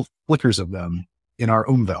flickers of them in our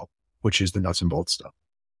Umwelt, which is the nuts and bolts stuff.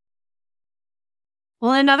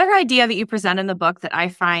 Well, another idea that you present in the book that I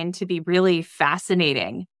find to be really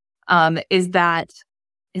fascinating is that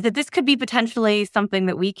this could be potentially something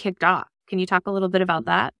that we kicked off. Can you talk a little bit about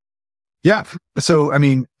that? Yeah. So,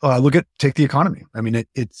 take the economy.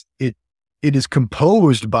 It is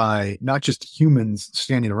composed by not just humans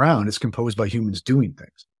standing around, it's composed by humans doing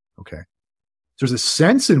things. Okay. There's a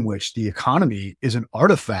sense in which the economy is an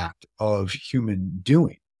artifact of human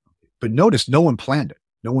doing. But notice no one planned it.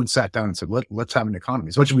 No one sat down and said, let's have an economy.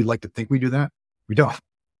 As much as we'd like to think we do that, we don't.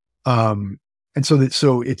 And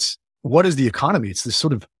so it's, what is the economy? It's this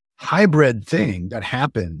sort of hybrid thing that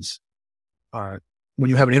happens when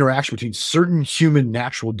you have an interaction between certain human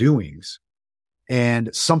natural doings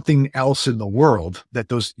and something else in the world that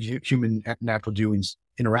those human natural doings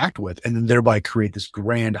interact with, and then thereby create this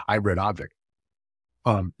grand hybrid object.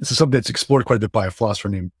 This is something that's explored quite a bit by a philosopher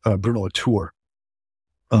named Bruno Latour.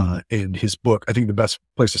 In his book, I think the best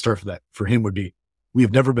place to start for him would be, we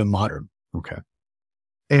have never been modern. Okay.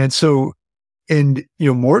 And so,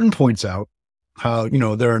 Morton points out how,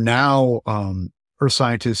 there are now, earth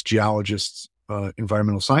scientists, geologists,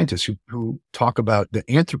 environmental scientists who talk about the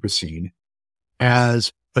Anthropocene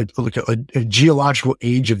as a geological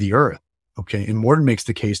age of the earth. Okay. And Morton makes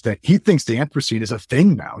the case that he thinks the Anthropocene is a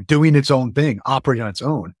thing now, doing its own thing, operating on its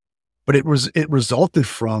own. But it resulted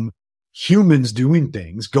from humans doing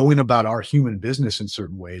things, going about our human business in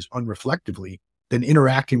certain ways, unreflectively, then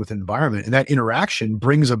interacting with an environment. And that interaction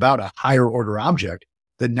brings about a higher order object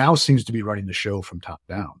that now seems to be running the show from top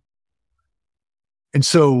down. And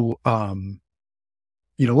so,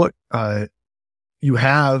 you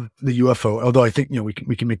have the UFO, although I think, we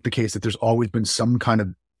can make the case that there's always been some kind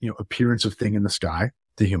of, appearance of thing in the sky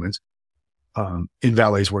to humans. In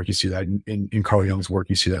Vallée's work, you see that. In Carl Jung's work,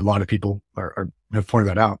 you see that. A lot of people have pointed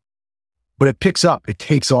that out. But it picks up, it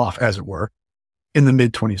takes off, as it were, in the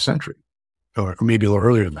mid 20th century, or maybe a little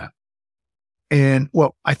earlier than that. And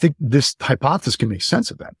well, I think this hypothesis can make sense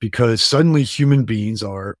of that, because suddenly human beings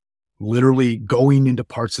are literally going into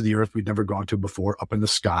parts of the earth we've never gone to before, up in the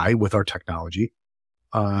sky with our technology.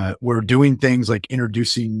 We're doing things like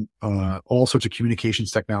introducing all sorts of communications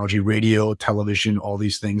technology, radio, television, all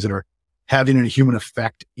these things that are having a human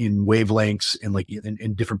effect in wavelengths and like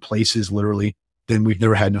in different places, literally, than we've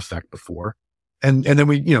never had an effect before. And then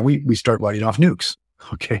we start lighting off nukes.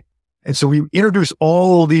 Okay. And so we introduce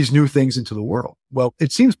all these new things into the world. Well,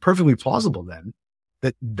 it seems perfectly plausible then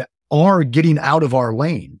that our getting out of our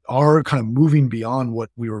lane, our kind of moving beyond what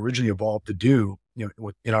we were originally evolved to do,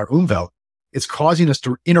 in our Umwelt, it's causing us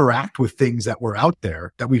to interact with things that were out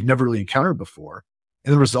there that we've never really encountered before.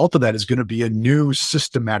 And the result of that is going to be a new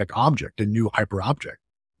systematic object, a new hyper object.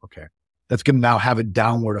 Okay. That's going to now have a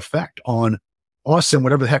downward effect on us and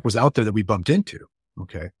whatever the heck was out there that we bumped into.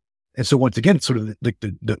 Okay. And so once again, it's sort of like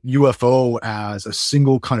the UFO as a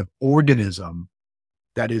single kind of organism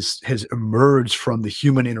that has emerged from the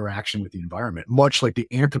human interaction with the environment, much like the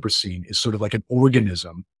Anthropocene is sort of like an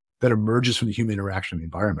organism that emerges from the human interaction with the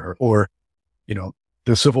environment, or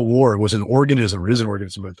the Civil War was an organism, or is an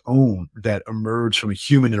organism of its own that emerged from a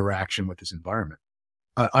human interaction with this environment.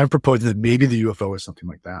 I'm proposing that maybe the UFO is something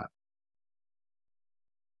like that.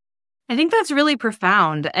 I think that's really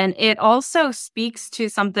profound. And it also speaks to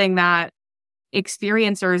something that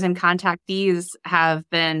experiencers and contactees have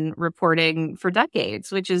been reporting for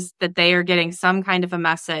decades, which is that they are getting some kind of a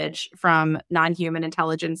message from non-human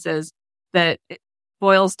intelligences that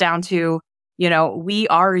boils down to, we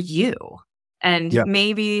are you. And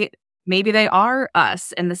maybe they are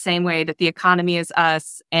us in the same way that the economy is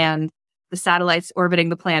us and the satellites orbiting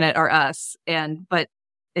the planet are us. But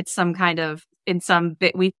it's some kind of, in some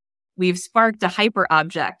bit, we've sparked a hyper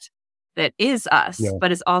object that is us,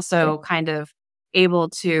 but is also kind of able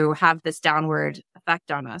to have this downward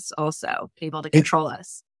effect on us, also able to control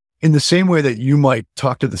us. In the same way that you might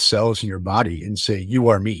talk to the cells in your body and say, you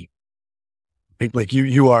are me. Like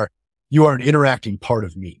you are an interacting part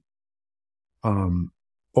of me.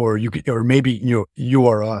 Or maybe, you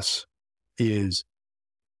are us, is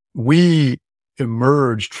we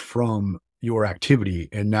emerged from your activity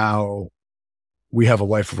and now we have a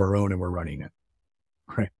life of our own and we're running it.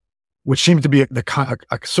 Right. Which seems to be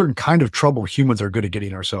a certain kind of trouble humans are good at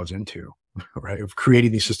getting ourselves into, right? Of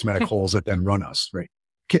creating these systematic holes that then run us, right?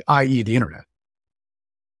 I.e. the internet.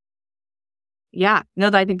 Yeah, no,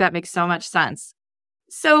 I think that makes so much sense.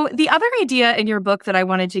 So the other idea in your book that I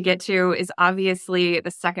wanted to get to is obviously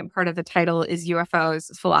the second part of the title is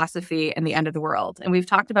UFOs, philosophy, and the end of the world. And we've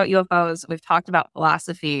talked about UFOs, we've talked about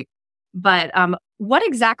philosophy, but what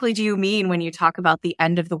exactly do you mean when you talk about the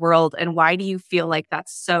end of the world, and why do you feel like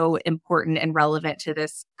that's so important and relevant to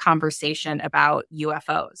this conversation about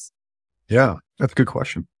UFOs? Yeah, that's a good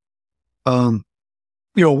question. One,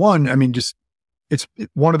 it's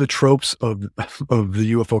one of the tropes of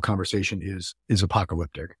the UFO conversation is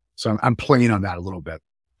apocalyptic. So I'm playing on that a little bit.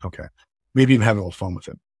 Okay. Maybe even having a little fun with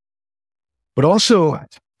it. But also,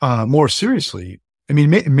 more seriously,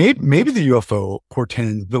 maybe the UFO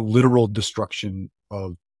portends the literal destruction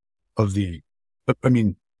of the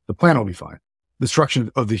planet will be fine.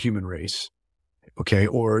 Destruction of the human race. Okay.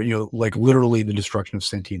 Or, like literally the destruction of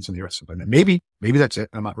sentience and the rest of it. Maybe that's it.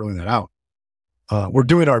 I'm not ruling that out. We're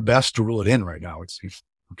doing our best to rule it in right now. It seems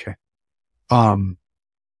okay.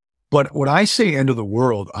 But when I say end of the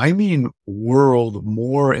world, I mean world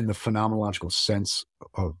more in the phenomenological sense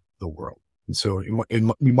of the world. And so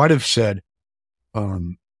we might have said,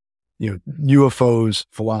 UFOs,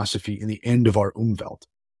 philosophy, and the end of our Umwelt.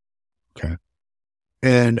 Okay.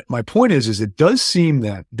 And my point is it does seem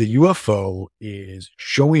that the UFO is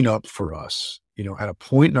showing up for us, at a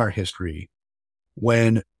point in our history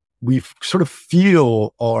when we sort of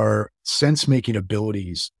feel our sense-making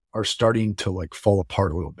abilities are starting to like fall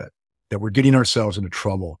apart a little bit, that we're getting ourselves into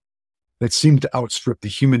trouble that seem to outstrip the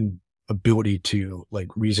human ability to like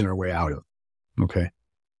reason our way out of. Okay.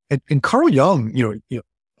 And Carl Jung,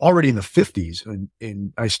 already in the 50s,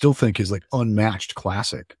 and I still think his like unmatched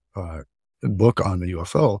classic, book on the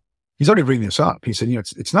UFO, he's already bringing this up. He said,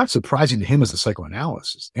 it's not surprising to him as a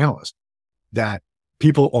psychoanalyst that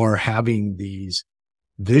people are having these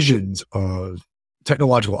visions of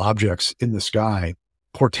technological objects in the sky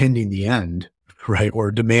portending the end, right? Or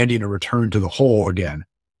demanding a return to the whole again.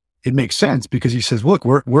 It makes sense because he says, look,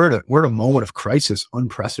 we're at a moment of crisis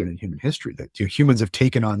unprecedented in human history, that humans have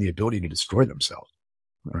taken on the ability to destroy themselves.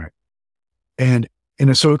 All right. And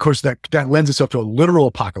so of course that lends itself to a literal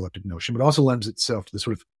apocalyptic notion, but also lends itself to the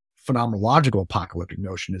sort of phenomenological apocalyptic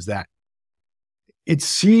notion, is that it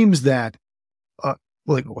seems that,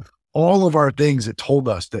 like all of our things that told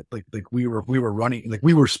us that like we were running, like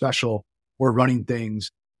we were special, we're running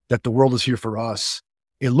things, that the world is here for us.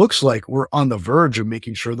 It looks like we're on the verge of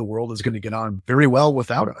making sure the world is going to get on very well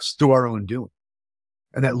without us through our own doing.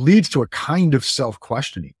 And that leads to a kind of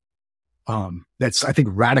self-questioning. That's, I think,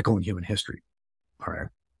 radical in human history. All right.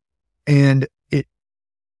 And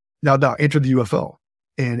now enter the UFO,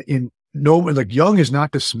 and like Jung is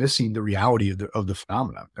not dismissing the reality of the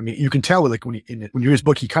phenomena. I mean, you can tell like when you read his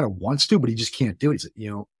book, he kind of wants to, but he just can't do it.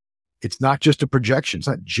 It's not just a projection. It's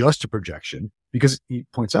not just a projection, because he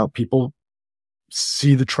points out people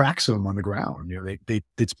see the tracks of them on the ground.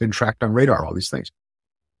 It's been tracked on radar, all these things.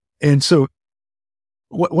 And so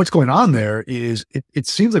what's going on there is it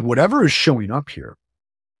seems like whatever is showing up here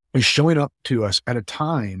is showing up to us at a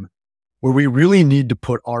time where we really need to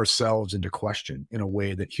put ourselves into question in a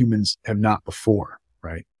way that humans have not before.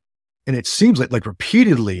 Right. And it seems like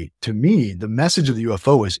repeatedly to me, the message of the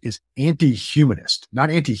UFO is anti-humanist, not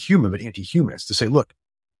anti-human, but anti-humanist, to say, look,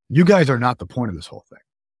 you guys are not the point of this whole thing.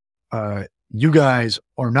 You guys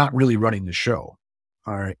are not really running the show.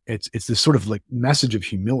 All right. It's this sort of like message of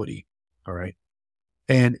humility. All right.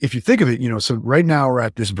 And if you think of it, so right now we're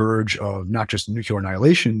at this verge of not just nuclear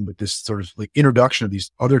annihilation, but this sort of like introduction of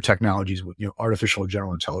these other technologies with, artificial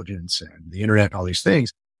general intelligence and the internet and all these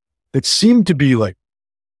things that seem to be like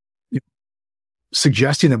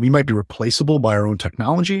suggesting that we might be replaceable by our own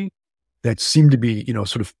technology, that seem to be,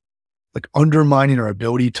 sort of like undermining our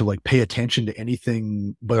ability to like pay attention to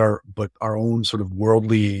anything but our own sort of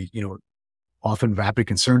worldly, often vapid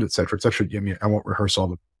concerns, et cetera, et cetera. I mean, I won't rehearse all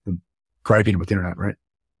the griping with the internet, right?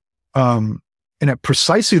 And at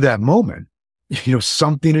precisely that moment,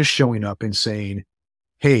 something is showing up and saying,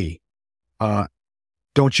 hey,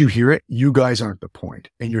 don't you hear it? You guys aren't the point.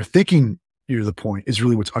 And you're thinking you're the point is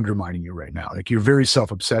really what's undermining you right now. Like your very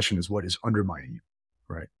self-obsession is what is undermining you,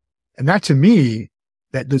 right? And that to me,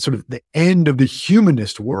 that the sort of the end of the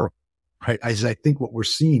humanist world, right? As I think what we're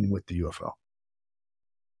seeing with the UFO.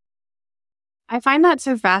 I find that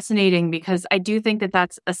so fascinating because I do think that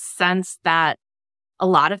that's a sense that a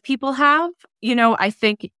lot of people have. I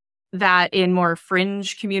think that in more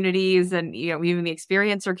fringe communities and, even the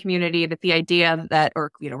experiencer community, that the idea that,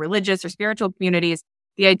 or, religious or spiritual communities,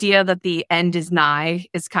 the idea that the end is nigh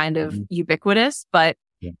is kind of ubiquitous. But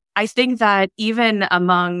I think that even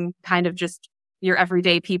among kind of just your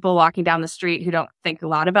everyday people walking down the street who don't think a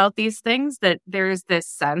lot about these things, that there's this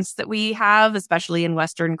sense that we have, especially in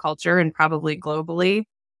Western culture and probably globally,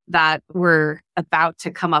 that we're about to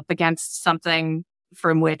come up against something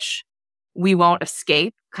from which we won't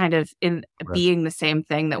escape, kind of in being the same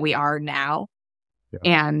thing that we are now. Yeah.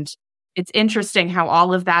 And it's interesting how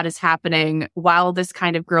all of that is happening while this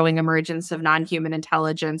kind of growing emergence of non-human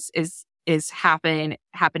intelligence is happening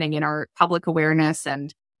in our public awareness,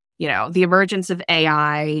 and the emergence of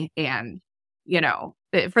AI, and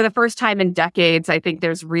for the first time in decades, I think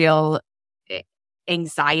there's real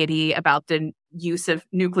anxiety about the use of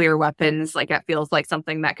nuclear weapons. Like it feels like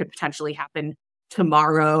something that could potentially happen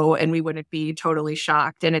tomorrow and we wouldn't be totally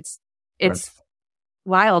shocked. And it's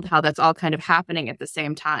wild how that's all kind of happening at the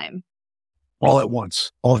same time. All at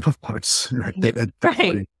once. Right.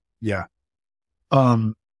 Right. Yeah.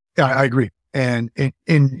 Yeah, I agree. And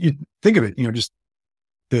you think of it, just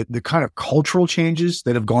the kind of cultural changes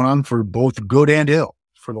that have gone on for both good and ill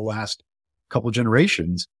for the last couple of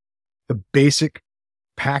generations, the basic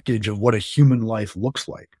package of what a human life looks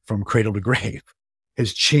like from cradle to grave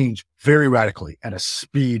has changed very radically at a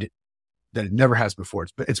speed that it never has before.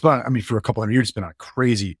 It's been, for a couple hundred years, it's been a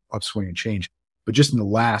crazy upswing and change. But just in the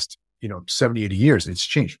last, 70, 80 years, it's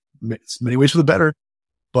changed. It's many ways for the better.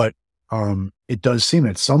 But it does seem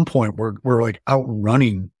at some point we're like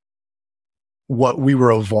outrunning what we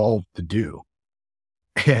were evolved to do.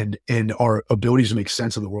 And our abilities to make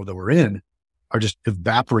sense of the world that we're in are just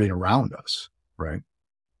evaporating around us. Right.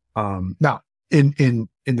 Now in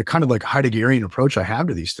the kind of like Heideggerian approach I have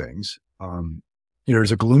to these things,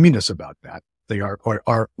 there's a gloominess about that.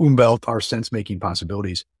 Our Umwelt, our sense-making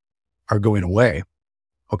possibilities are going away.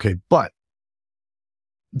 Okay. But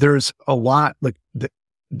there's a lot like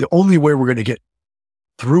the only way we're going to get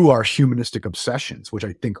through our humanistic obsessions, which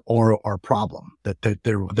I think are our problem, that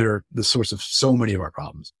they're the source of so many of our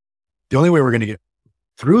problems. The only way we're going to get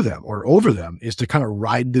through them or over them is to kind of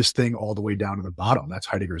ride this thing all the way down to the bottom. That's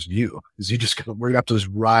Heidegger's view, is we're going to have to just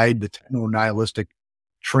ride the techno-nihilistic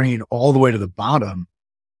train all the way to the bottom.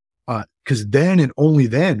 Because then and only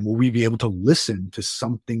then will we be able to listen to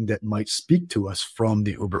something that might speak to us from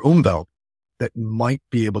the Umwelt that might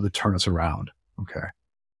be able to turn us around. Okay.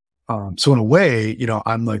 So in a way,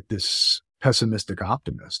 I'm like this pessimistic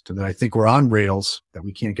optimist, and that I think we're on rails that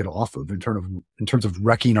we can't get off of in terms of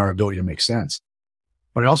wrecking our ability to make sense.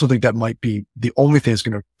 But I also think that might be the only thing that's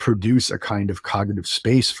going to produce a kind of cognitive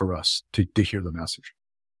space for us to hear the message.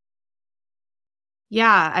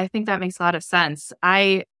 Yeah, I think that makes a lot of sense.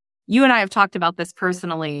 You and I have talked about this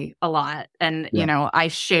personally a lot, and I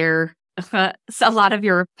share a lot of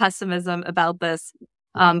your pessimism about this.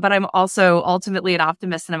 But I'm also ultimately an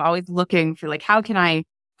optimist, and I'm always looking for like, how can I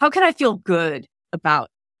feel good about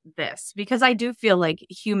this? Because I do feel like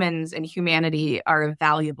humans and humanity are a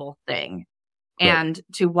valuable thing. Right. And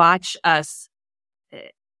to watch us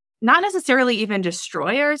not necessarily even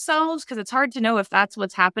destroy ourselves, because it's hard to know if that's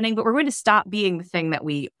what's happening, but we're going to stop being the thing that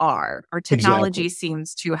we are. Our technology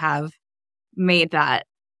seems to have made that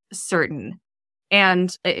certain.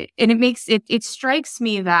 And it strikes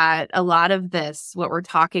me that a lot of this, what we're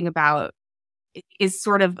talking about, is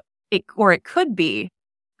sort of, it could be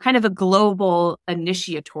kind of a global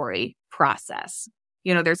initiatory process.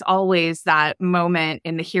 There's always that moment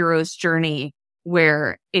in the hero's journey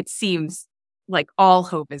where it seems like all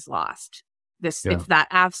hope is lost. It's that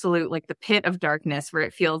absolute, like the pit of darkness where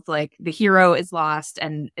it feels like the hero is lost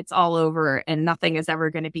and it's all over and nothing is ever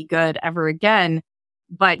going to be good ever again.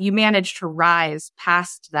 But you manage to rise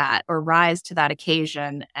past that, or rise to that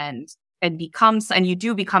occasion and you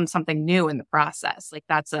do become something new in the process. Like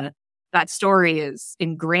that story is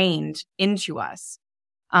ingrained into us.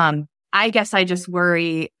 I guess I just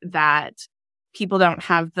worry that people don't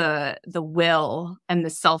have the will and the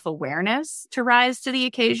self-awareness to rise to the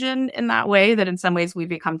occasion in that way, that in some ways we've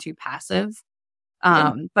become too passive.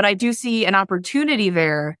 But I do see an opportunity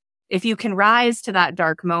there if you can rise to that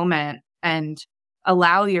dark moment and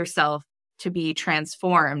allow yourself to be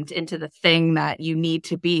transformed into the thing that you need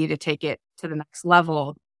to be to take it to the next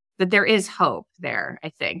level, that there is hope there, I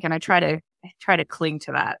think. And I try to cling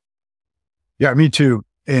to that. Yeah, me too.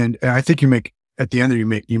 And I think at the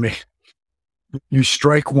end you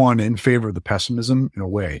strike one in favor of the pessimism in a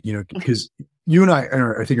way, because you and I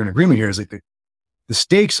think are in agreement here, is like the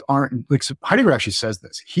stakes aren't like, so Heidegger actually says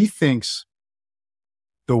this. He thinks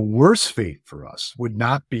the worst fate for us would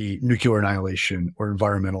not be nuclear annihilation or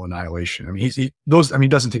environmental annihilation. He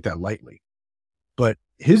doesn't take that lightly, but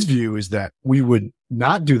his view is that we would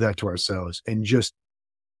not do that to ourselves and just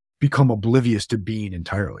become oblivious to being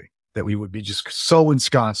entirely, that we would be just so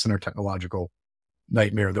ensconced in our technological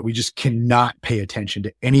nightmare that we just cannot pay attention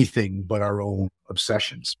to anything but our own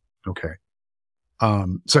obsessions. Okay.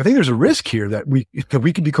 So I think there's a risk here that we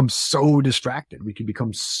could become so distracted. We could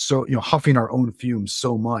become so, huffing our own fumes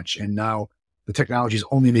so much. And now the technology is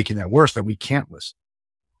only making that worse, that we can't listen.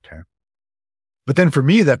 Okay. But then for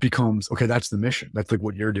me, that becomes, okay, that's the mission. That's like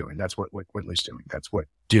what you're doing. That's what Whitley's doing. That's what,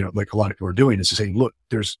 like a lot of people are doing, is to say, look,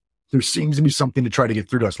 there seems to be something to try to get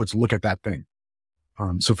through to us. Let's look at that thing.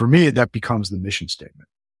 So for me, that becomes the mission statement.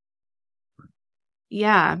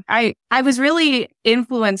 Yeah, I was really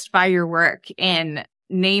influenced by your work in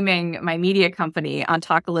naming my media company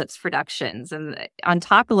Ontocalypse Productions. And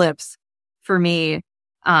Ontocalypse, for me,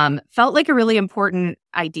 felt like a really important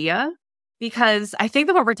idea, because I think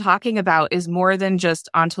that what we're talking about is more than just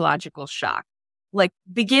ontological shock. Like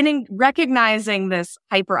recognizing this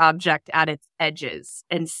hyper object at its edges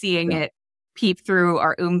and seeing it peep through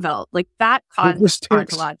our Umwelt. Like that causes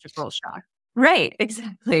ontological shock. Right,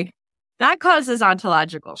 exactly. That causes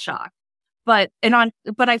ontological shock. But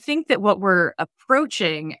I think that what we're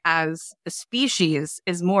approaching as a species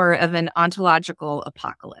is more of an ontological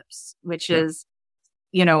apocalypse, which is,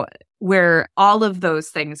 where all of those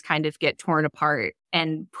things kind of get torn apart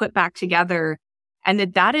and put back together. And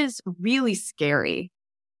that is really scary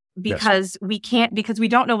because because we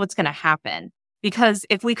don't know what's going to happen. Because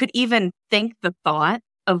if we could even think the thought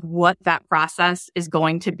of what that process is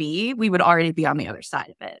going to be, we would already be on the other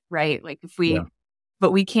side of it, right? Like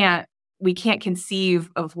but we can't conceive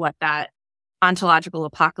of what that ontological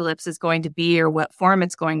apocalypse is going to be or what form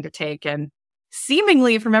it's going to take. And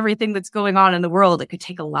seemingly from everything that's going on in the world, it could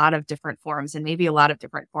take a lot of different forms and maybe a lot of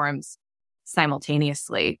different forms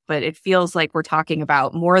simultaneously. But it feels like we're talking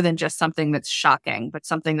about more than just something that's shocking, but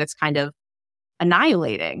something that's kind of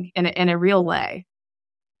annihilating in a real way.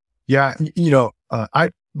 Yeah.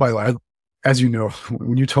 By the way, as you know,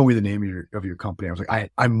 when you told me the name of your company, I was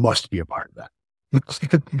like, I must be a part of that.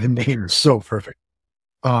 The name is so perfect.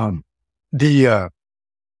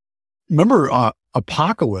 Remember,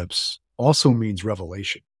 apocalypse also means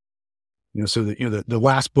revelation. So the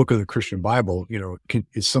last book of the Christian Bible,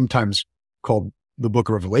 is sometimes called the book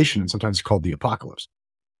of Revelation and sometimes it's called the apocalypse.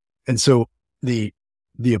 And so the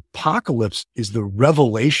apocalypse is the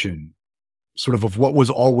revelation sort of what was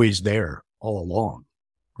always there all along.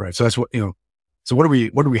 Right. So that's what, so what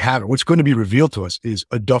do we have? What's going to be revealed to us is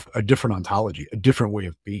a different ontology, a different way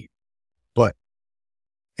of being.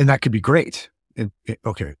 And that could be great.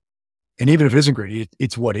 Okay. And even if it isn't great,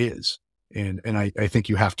 it's what is. And I think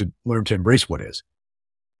you have to learn to embrace what is.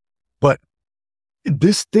 But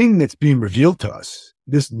this thing that's being revealed to us,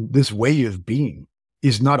 this way of being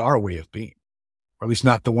is not our way of being, or at least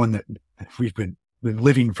not the one that we've been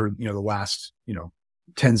living for, the last,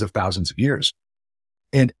 tens of thousands of years.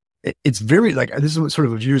 And it's very this is what sort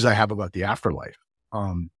of views I have about the afterlife.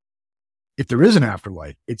 If there is an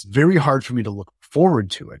afterlife, it's very hard for me to look forward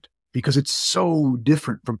to it because it's so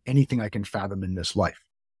different from anything I can fathom in this life.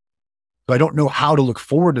 So I don't know how to look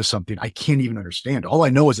forward to something I can't even understand. All I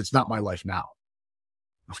know is it's not my life now.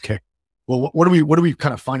 Okay. Well, what are we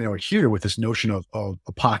kind of finding out here with this notion of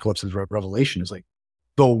apocalypse and revelation is like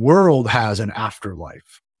the world has an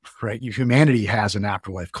afterlife, right? Humanity has an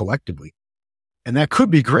afterlife collectively. And that could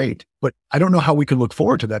be great, but I don't know how we can look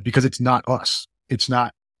forward to that because it's not us. It's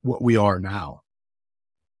not what we are now.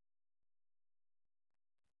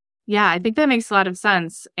 Yeah, I think that makes a lot of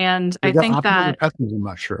sense. And I think that I'm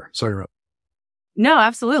not sure. Sorry. No,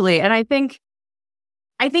 absolutely. And I think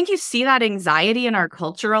you see that anxiety in our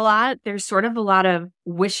culture a lot. There's sort of a lot of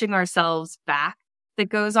wishing ourselves back that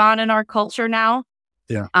goes on in our culture now.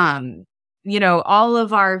 Yeah. All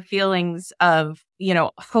of our feelings of,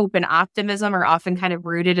 hope and optimism are often kind of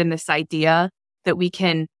rooted in this idea that we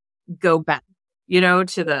can go back,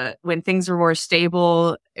 to when things were more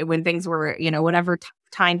stable, when things were, whatever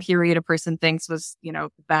time period a person thinks was,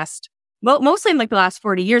 the best. Well, mostly in like the last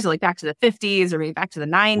 40 years, or like back to the 50s or maybe back to the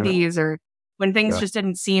 90s or when things just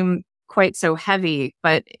didn't seem quite so heavy.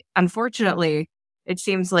 But unfortunately, it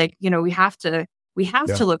seems like, we have to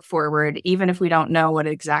look forward, even if we don't know what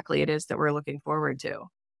exactly it is that we're looking forward to.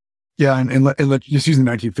 Yeah. And let just using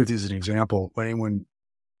the 1950s as an example, when anyone,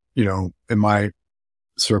 in my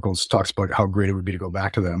circles talks about how great it would be to go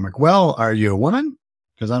back to that, I'm like, well, are you a woman?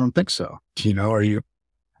 Because I don't think so. Are you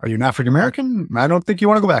an African American? I don't think you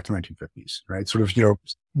want to go back to the 1950s, right? Sort of,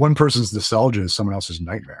 one person's nostalgia is someone else's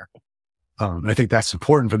nightmare. I think that's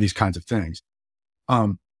important for these kinds of things.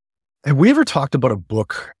 Have we ever talked about a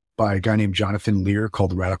book by a guy named Jonathan Lear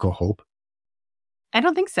called Radical Hope? I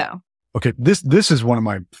don't think so. Okay. This is one of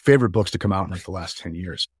my favorite books to come out in like the last 10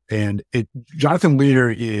 years. And Jonathan Lear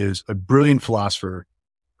is a brilliant philosopher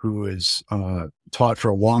who is taught for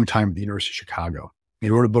a long time at the University of Chicago. He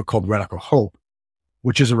wrote a book called Radical Hope,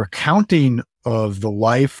 which is a recounting of the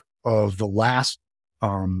life of the last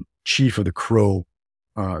chief of the Crow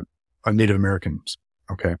Native Americans.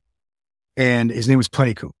 Okay. And his name was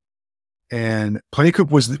Plentycoop. And Plentycoop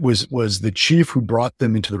was the chief who brought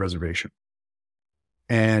them into the reservation.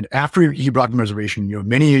 And after he brought them to the reservation,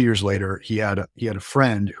 many years later, he had a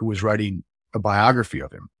friend who was writing a biography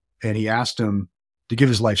of him. And he asked him to give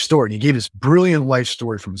his life story. And he gave this brilliant life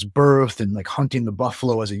story from his birth and like hunting the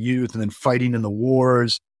buffalo as a youth and then fighting in the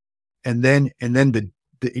wars. And then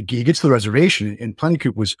he gets to the reservation, and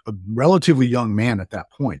Plentycoop was a relatively young man at that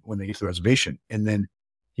point when they get to the reservation. And then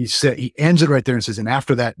he ends it right there and says, and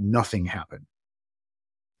after that, nothing happened.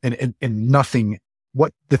 And nothing,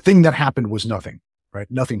 the thing that happened was nothing, right?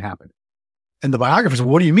 Nothing happened. And the biographer says,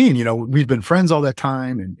 what do you mean? We've been friends all that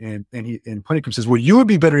time. And Plentycoops says, well, you would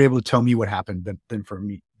be better able to tell me what happened than for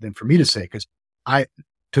me to say, because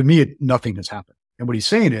to me, nothing has happened. And what he's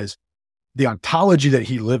saying is the ontology that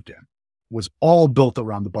he lived in was all built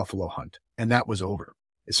around the buffalo hunt. And that was over.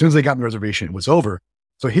 As soon as they got on the reservation, it was over.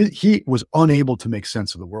 So he was unable to make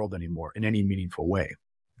sense of the world anymore in any meaningful way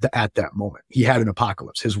at that moment. He had an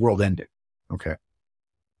apocalypse. His world ended. Okay.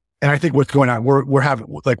 And I think what's going on,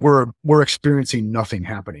 we're experiencing nothing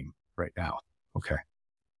happening right now. Okay.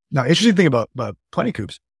 Now, interesting thing about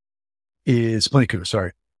Plentycoops is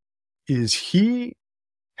he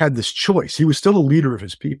had this choice. He was still a leader of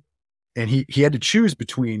his people, and he had to choose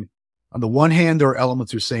between, on the one hand, there are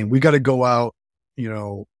elements who are saying we got to go out,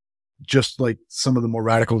 just like some of the more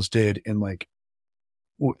radicals did, and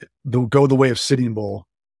go the way of Sitting Bull,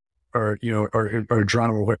 or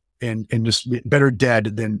Geronimo, and just better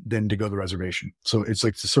dead than to go to the reservation. So it's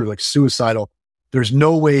like sort of like suicidal. There's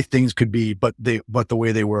no way things could be but the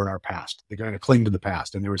way they were in our past. They're going to cling to the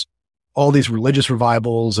past. And there was all these religious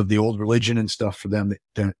revivals of the old religion and stuff for them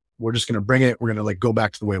that we're just going to bring it. We're going to go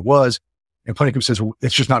back to the way it was. And Plentycoops says, well,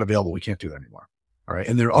 it's just not available. We can't do that anymore. All right.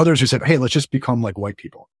 And there are others who said, hey, let's just become like white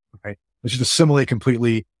people. Okay. Let's just assimilate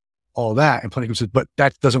completely all that. And Plentycoops says, but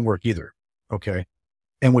that doesn't work either. Okay.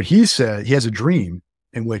 And what he said, he has a dream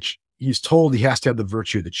in which he's told he has to have the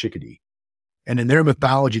virtue of the chickadee. And in their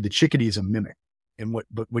mythology, the chickadee is a mimic. And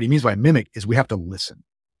what he means by mimic is we have to listen.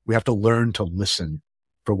 We have to learn to listen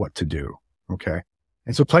for what to do. Okay.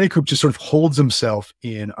 And so Plentycoops just sort of holds himself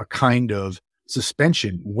in a kind of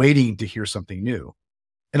suspension, waiting to hear something new.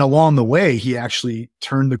 And along the way, he actually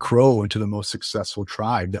turned the Crow into the most successful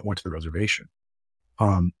tribe that went to the reservation.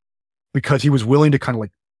 Because he was willing to kind of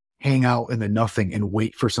like hang out in the nothing and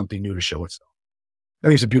wait for something new to show itself. I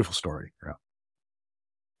think it's a beautiful story. Yeah.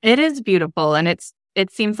 It is beautiful. And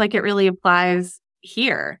it seems like it really applies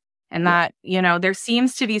here. And that, there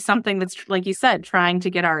seems to be something that's, like you said, trying to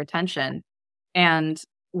get our attention. And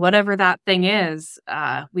whatever that thing is,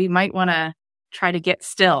 we might want to try to get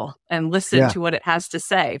still and listen to what it has to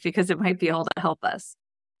say, because it might be able to help us.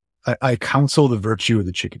 I counsel the virtue of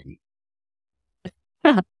the chickadee.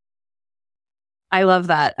 I love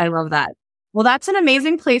that. Well, that's an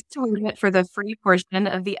amazing place to leave it for the free portion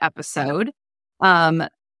of the episode.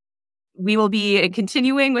 We will be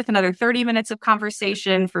continuing with another 30 minutes of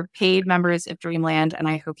conversation for paid members of Dreamland, and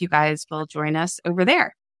I hope you guys will join us over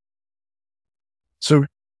there. So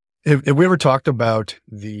have we ever talked about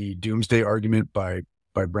the doomsday argument by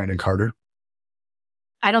Brandon Carter?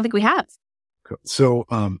 I don't think we have. So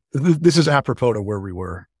this is apropos to where we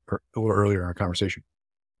were a little earlier in our conversation.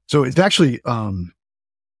 So it's actually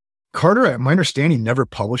Carter, my understanding, never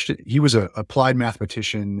published it. He was an applied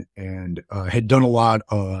mathematician and had done a lot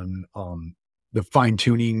on the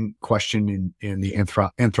fine-tuning question in the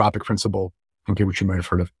anthropic principle, okay, which you might have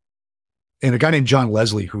heard of. And a guy named John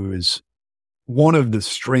Leslie, who is one of the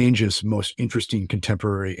strangest, most interesting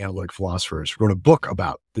contemporary analytic philosophers, wrote a book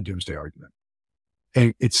about the doomsday argument.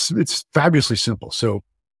 And it's fabulously simple. So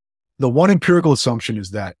the one empirical assumption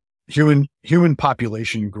is that human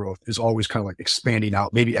population growth is always kind of like expanding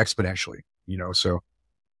out, maybe exponentially, so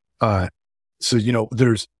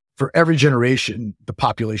there's, for every generation, the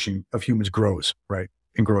population of humans grows, right?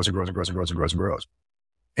 And grows and grows and grows and grows and grows and grows.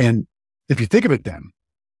 And if you think of it then,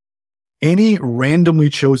 any randomly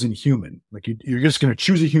chosen human, like you're just going to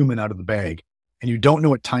choose a human out of the bag and you don't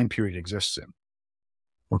know what time period it exists in.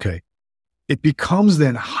 Okay. It becomes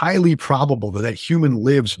then highly probable that human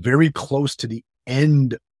lives very close to the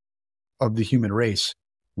end of the human race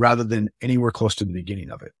rather than anywhere close to the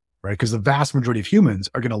beginning of it, right? Because the vast majority of humans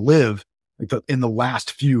are going to live in the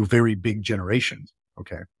last few very big generations.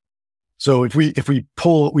 Okay. So if we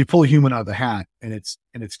pull a human out of the hat and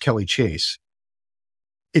it's Kelly Chase,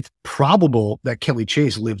 it's probable that Kelly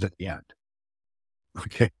Chase lived at the end.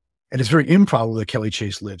 Okay. And it's very improbable that Kelly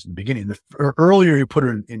Chase lives in the beginning. The earlier you put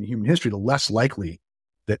her in human history, the less likely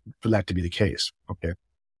for that to be the case. Okay.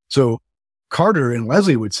 So Carter and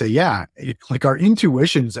Leslie would say, like our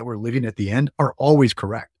intuitions that we're living at the end are always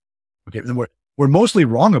correct. Okay. And we're mostly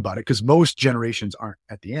wrong about it because most generations aren't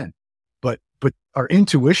at the end, but our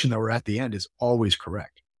intuition that we're at the end is always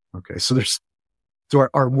correct. Okay. So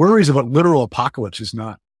our worries about literal apocalypse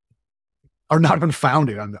are not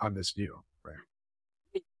unfounded on this view.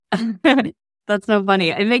 Right. That's so funny.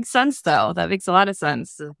 It makes sense though. That makes a lot of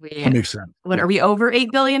sense. It makes sense. Are we over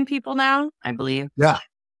 8 billion people now? I believe. Yeah.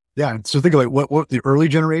 Yeah. And so think of like what the early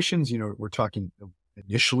generations, we're talking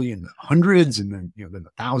initially in the hundreds and then, then the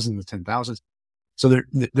thousands, the 10,000s. So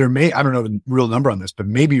there may, I don't know the real number on this, but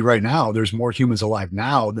maybe right now there's more humans alive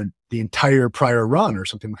now than the entire prior run or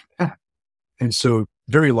something like that. And so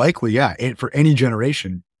very likely, for any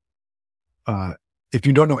generation, if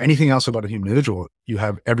you don't know anything else about a human individual, you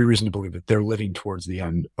have every reason to believe that they're living towards the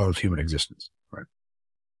end of human existence. Right.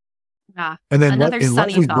 Yeah. And then another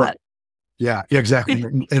sunny thought. Yeah, exactly.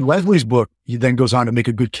 In Leslie's book, he then goes on to make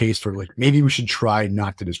a good case for like, maybe we should try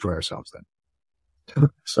not to destroy ourselves then.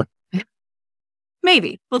 So,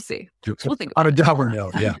 maybe. We'll see. We'll think on a dour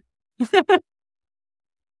note. Yeah.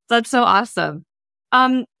 That's so awesome.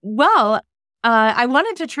 Well, I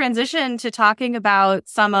wanted to transition to talking about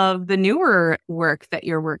some of the newer work that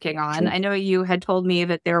you're working on. Sure. I know you had told me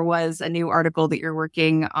that there was a new article that you're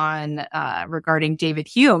working on regarding David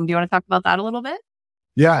Hume. Do you want to talk about that a little bit?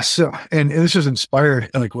 Yeah. So, and this was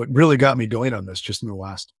inspired, like what really got me going on this just in the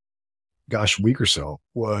last, week or so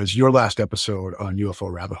was your last episode on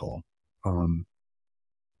UFO Rabbit Hole.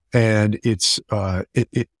 And it's,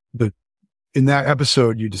 in that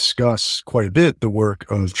episode, you discuss quite a bit the work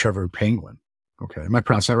of Trevor Paglen. Okay. Am I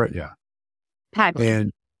pronouncing that right? Yeah.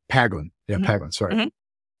 Paglen. Yeah. Mm-hmm. Paglen. Sorry. Mm-hmm.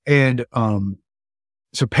 And,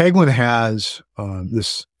 so Paglen has,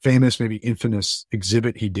 this famous, maybe infamous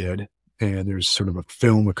exhibit he did. And there's sort of a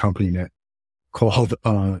film accompanying it called,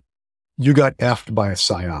 You Got Effed by a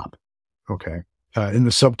Psyop. Okay. And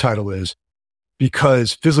the subtitle is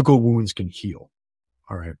Because Physical Wounds Can Heal.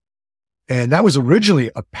 All right. And that was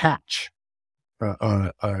originally a patch,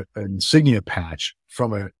 an insignia patch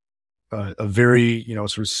from a very,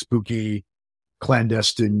 sort of spooky,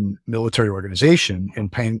 clandestine military organization.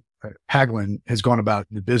 And Paglen has gone about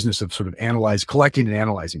the business of sort of collecting and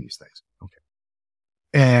analyzing these things. Okay.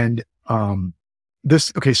 And, so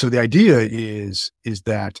the idea is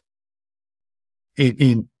that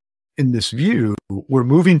in this view, we're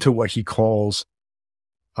moving to what he calls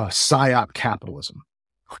psyop capitalism.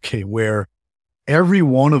 Okay. Where every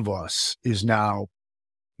one of us is now,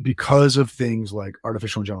 because of things like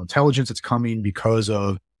artificial and general intelligence, it's coming because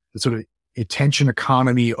of the sort of attention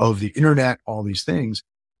economy of the internet, all these things,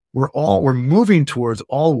 we're moving towards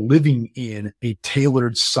all living in a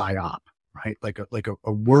tailored psyop, right? Like a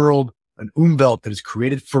world, an Umwelt that is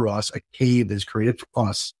created for us, a cave that is created for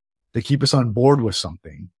us to keep us on board with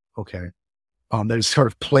something. Okay. That is sort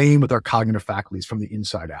of playing with our cognitive faculties from the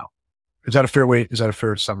inside out. Is that a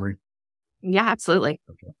fair summary? Yeah, absolutely.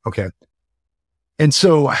 Okay. And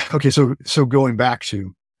so going back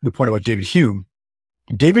to the point about David Hume,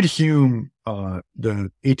 the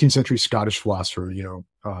 18th century Scottish philosopher,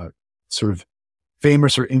 sort of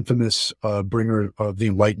famous or infamous, bringer of the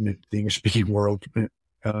Enlightenment, the English speaking world, in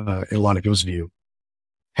a lot of his view,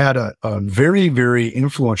 had a very, very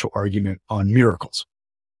influential argument on miracles.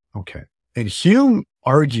 Okay. And Hume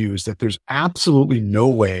argues that there's absolutely no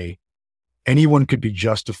way anyone could be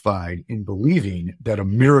justified in believing that a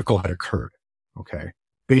miracle had occurred. Okay.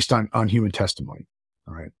 Based on human testimony.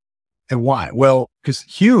 All right. And why? Well, because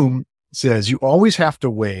Hume says you always have to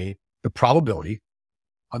weigh the probability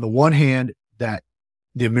on the one hand that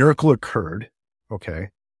the miracle occurred. Okay.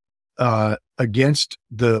 Against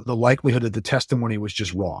the likelihood that the testimony was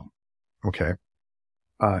just wrong. Okay.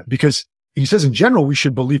 Because he says in general, we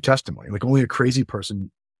should believe testimony. Like only a crazy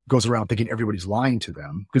person goes around thinking everybody's lying to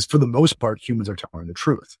them, because for the most part, humans are telling the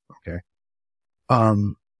truth. Okay.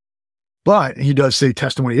 But he does say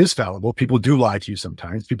testimony is fallible. People do lie to you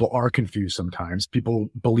sometimes. People are confused sometimes. People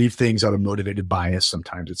believe things out of motivated bias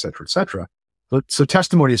sometimes, et cetera, et cetera. So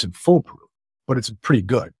testimony isn't foolproof, but it's pretty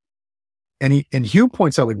good. And Hume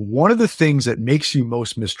points out, like, one of the things that makes you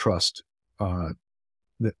most mistrust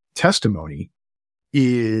the testimony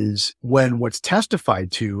is when what's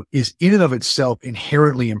testified to is in and of itself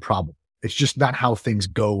inherently improbable. It's just not how things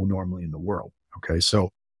go normally in the world. Okay. So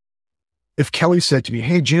if Kelly said to me,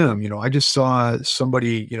 "Hey, Jim, I just saw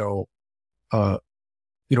somebody,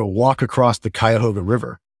 walk across the Cuyahoga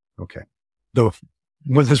River." Okay. Though I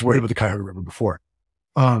wasn't as worried about the Cuyahoga River before.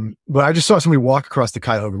 But I just saw somebody walk across the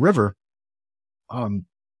Cuyahoga River.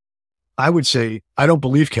 I would say, I don't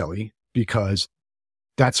believe Kelly, because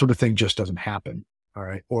that sort of thing just doesn't happen. All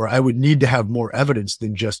right. Or I would need to have more evidence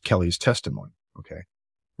than just Kelly's testimony. Okay.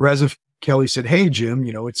 Whereas if Kelly said, "Hey, Jim,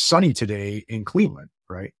 it's sunny today in Cleveland,"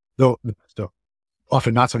 right? Though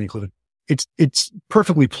often not sunny in Cleveland. It's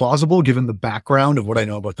perfectly plausible, given the background of what I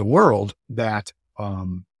know about the world, that,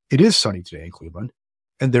 it is sunny today in Cleveland.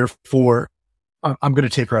 And therefore I'm going to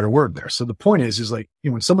take her at her word there. So the point is like,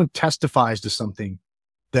 when someone testifies to something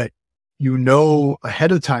that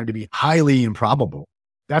ahead of time to be highly improbable,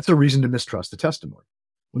 that's a reason to mistrust the testimony.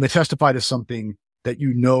 When they testify to something that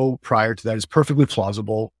prior to that is perfectly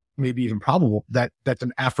plausible, maybe even probable, that's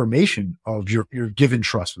an affirmation of your given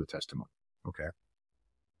trust for the testimony. Okay.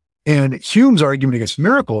 And Hume's argument against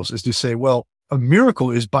miracles is to say, well, a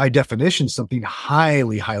miracle is by definition something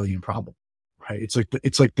highly, highly improbable, right? It's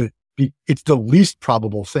the least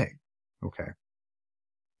probable thing. Okay.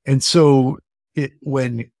 And so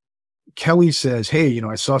when Kelly says, hey,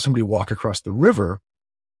 I saw somebody walk across the river,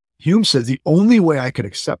 Hume says the only way I could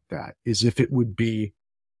accept that is if it would be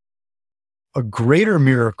a greater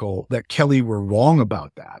miracle that Kelly were wrong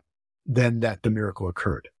about that than that the miracle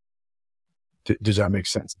occurred. Does that make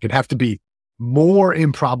sense? It'd have to be more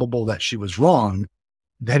improbable that she was wrong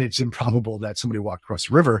than it's improbable that somebody walked across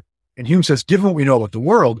the river. And Hume says, given what we know about the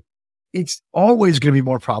world, it's always going to be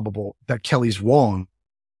more probable that Kelly's wrong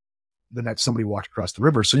than that somebody walked across the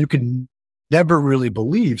river. So you can never really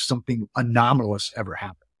believe something anomalous ever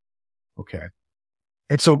happened. Okay.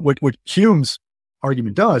 And so what Hume's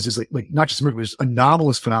argument does is like not just a miracle, it's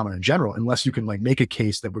anomalous phenomena in general, unless you can like make a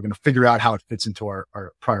case that we're going to figure out how it fits into our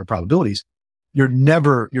prior probabilities. You're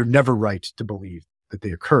never right to believe that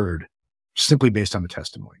they occurred simply based on the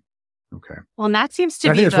testimony. Okay. Well, and that seems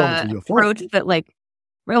to be the approach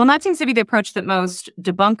that most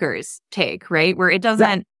debunkers take, right? Where it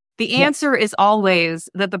doesn't, the answer is always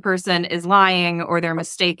that the person is lying or they're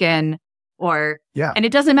mistaken and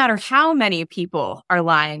it doesn't matter how many people are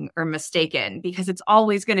lying or mistaken, because it's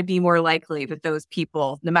always going to be more likely that those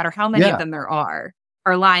people, no matter how many of them there are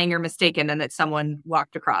lying or mistaken and that someone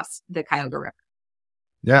walked across the Cuyahoga River.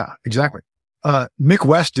 Yeah, exactly. Mick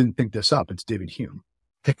West didn't think this up. It's David Hume.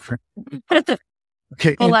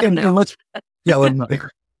 Okay. We'll let him know. Let him know.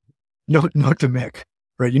 Note to Mick,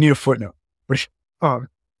 right? You need a footnote. But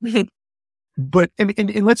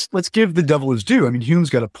let's give the devil his due. I mean, Hume's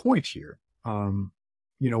got a point here.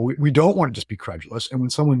 We don't want to just be credulous. And when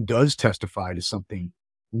someone does testify to something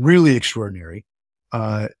really extraordinary,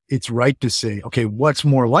 it's right to say, okay, what's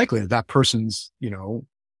more likely that person's,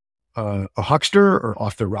 a huckster or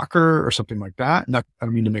off their rocker or something like that. I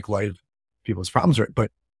don't mean to make light of people's problems, right?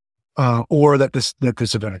 But, or that this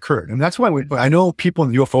event occurred. And that's why I know people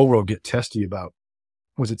in the UFO world get testy about,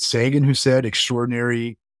 was it Sagan who said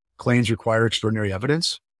extraordinary claims require extraordinary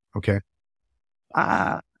evidence? Okay.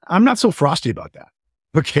 I'm not so frosty about that.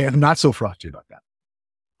 Okay. I'm not so frosty about that.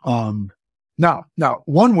 Now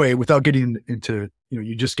one way, without getting into,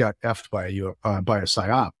 you just got effed by a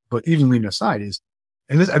psyop, but even leaving aside is,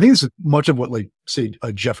 and I think this is much of what, say,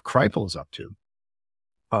 Jeff Kripal is up to,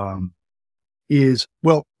 is,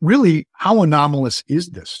 well, really, how anomalous is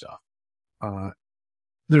this stuff?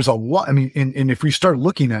 There's a lot, and if we start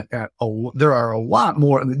looking at there are a lot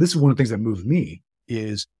more, this is one of the things that moved me,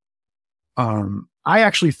 is, I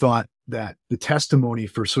actually thought that the testimony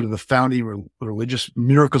for sort of the founding religious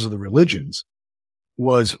miracles of the religions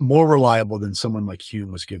was more reliable than someone like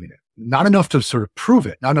Hume was giving it. Not enough to sort of prove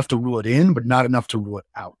it, not enough to rule it in, but not enough to rule it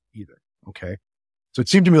out either. Okay. So it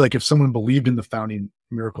seemed to me like if someone believed in the founding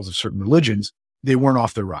miracles of certain religions, they weren't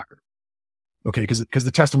off their rocker. Okay. Cause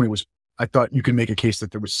the testimony was, I thought you could make a case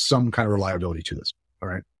that there was some kind of reliability to this. All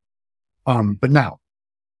right. But now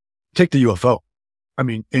take the UFO.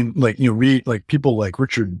 Read people like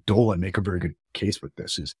Richard Dolan make a very good case with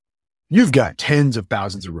this. Is you've got tens of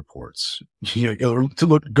thousands of reports.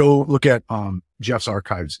 Go look at Jeff's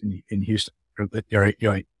archives in Houston.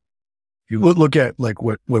 Right? You look at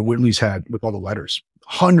what Whitley's had with all the letters,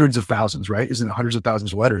 hundreds of thousands, right? Isn't it hundreds of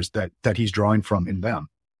thousands of letters that he's drawing from in them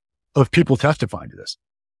of people testifying to this?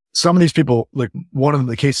 Some of these people, like one of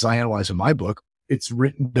the cases I analyze in my book, it's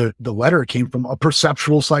written, the letter came from a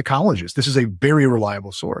perceptual psychologist. This is a very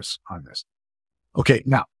reliable source on this. Okay.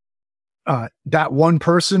 Now, that one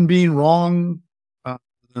person being wrong,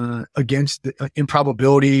 against the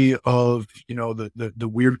improbability of, the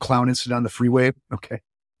weird clown incident on the freeway. Okay.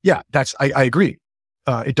 Yeah, I agree.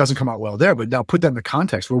 It doesn't come out well there, but now put that in the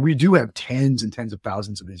context where we do have tens and tens of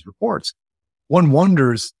thousands of these reports. One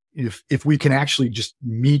wonders if we can actually just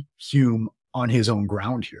meet Hume on his own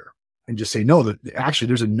ground here and just say, no, that actually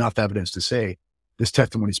there's enough evidence to say this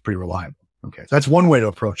testimony is pretty reliable. Okay. So that's one way to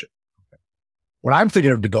approach it. Okay. What I'm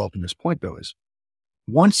thinking of developing this point though is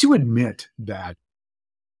once you admit that,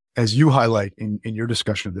 as you highlight in your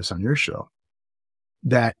discussion of this on your show,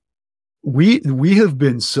 that we have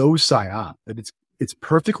been so psyop that it's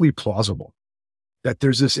perfectly plausible that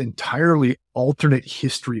there's this entirely alternate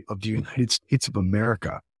history of the United States of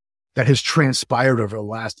America that has transpired over the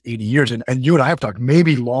last 80 years. And you and I have talked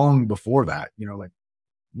maybe long before that,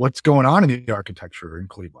 what's going on in the architecture in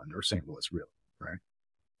Cleveland or St. Louis, really, right?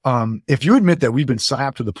 If you admit that we've been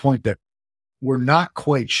psyoped to the point that we're not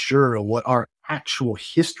quite sure what our actual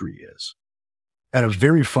history is at a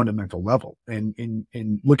very fundamental level, and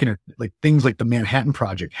in looking at things like the Manhattan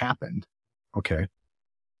Project happened, okay,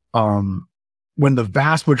 when the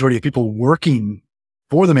vast majority of people working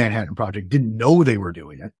for the Manhattan Project didn't know they were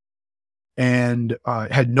doing it and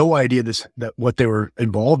had no idea that what they were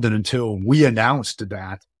involved in until we announced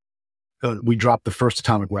that we dropped the first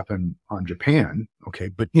atomic weapon on Japan. Okay.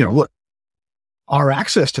 But, look, our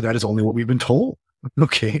access to that is only what we've been told.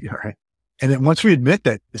 Okay. All right. And then once we admit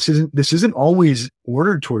that this isn't always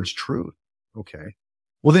ordered towards truth. Okay.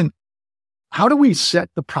 Well, then how do we set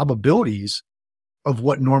the probabilities of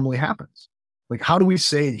what normally happens? Like, how do we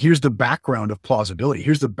say, here's the background of plausibility?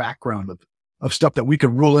 Here's the background of stuff that we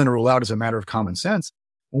can rule in or rule out as a matter of common sense.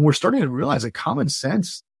 When we're starting to realize that common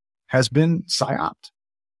sense has been psyoped.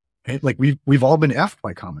 Okay? Like we've all been effed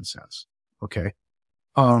by common sense. Okay.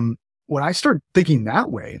 When I start thinking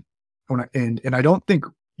that way, and I don't think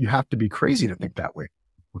you have to be crazy to think that way.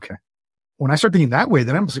 Okay. When I start thinking that way,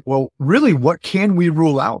 then I'm just like, well, really, what can we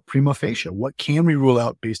rule out prima facie? What can we rule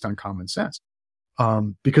out based on common sense?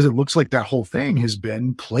 Because it looks like that whole thing has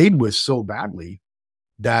been played with so badly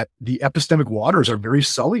that the epistemic waters are very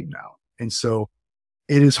sullied now. And so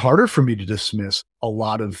it is harder for me to dismiss a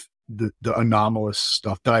lot of the anomalous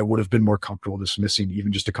stuff that I would have been more comfortable dismissing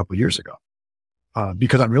even just a couple of years ago.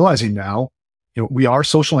 Because I'm realizing now, we are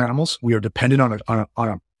social animals. We are dependent on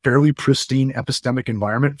a fairly pristine epistemic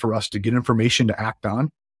environment for us to get information to act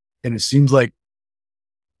on. And it seems like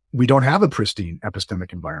we don't have a pristine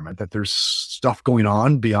epistemic environment, that there's stuff going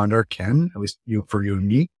on beyond our ken, at least for you and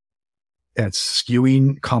me. It's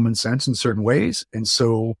skewing common sense in certain ways. And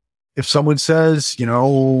so if someone says,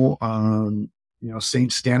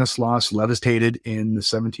 Saint Stanislaus levitated in the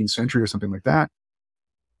 17th century or something like that,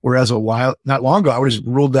 whereas not long ago, I would have just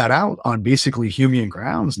ruled that out on basically Humean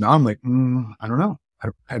grounds. Now I'm like, I don't know.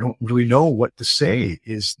 I don't really know what to say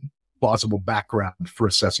is plausible background for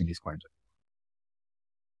assessing these claims.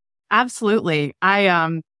 Absolutely.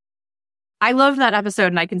 I love that episode,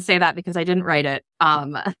 and I can say that because I didn't write it.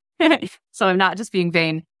 So I'm not just being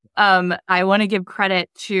vain. I want to give credit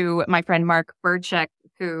to my friend Mark Burchek,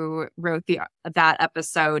 who wrote that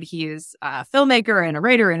episode. He's a filmmaker and a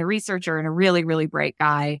writer and a researcher and a really, really bright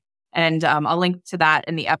guy. And I'll link to that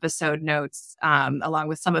in the episode notes, along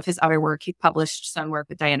with some of his other work. He published some work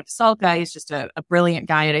with Diana Pasulka. He's just a brilliant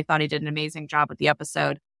guy, and I thought he did an amazing job with the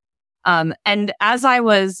episode. And as I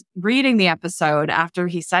was reading the episode after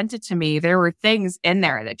he sent it to me, there were things in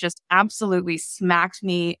there that just absolutely smacked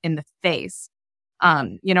me in the face.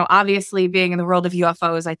 Obviously being in the world of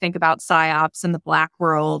UFOs, I think about psyops and the black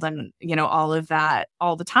world and, all of that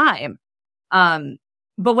all the time.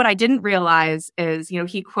 But what I didn't realize is,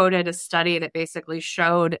 he quoted a study that basically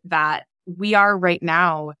showed that we are right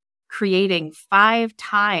now creating 5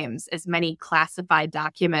 times as many classified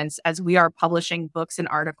documents as we are publishing books and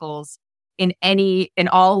articles in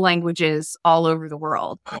all languages all over the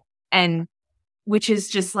world. And which is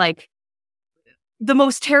just like the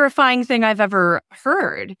most terrifying thing I've ever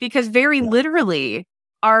heard, because very literally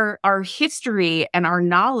our history and our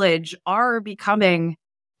knowledge are becoming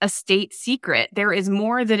a state secret. There is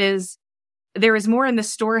more in the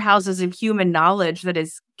storehouses of human knowledge that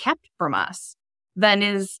is kept from us than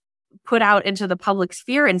is put out into the public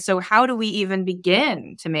sphere. And so how do we even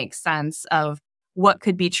begin to make sense of what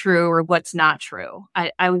could be true or what's not true?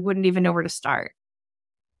 I wouldn't even know where to start.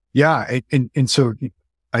 Yeah. And so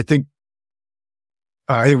I think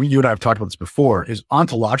you and I have talked about this before, is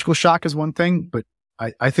ontological shock is one thing, but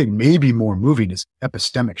I think maybe more moving is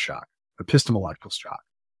epistemic shock, epistemological shock.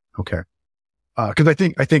 Okay. Cause I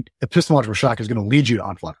think epistemological shock is going to lead you to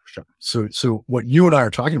ontological shock. So what you and I are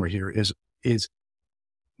talking about here is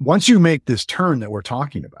once you make this turn that we're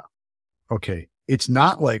talking about, okay, it's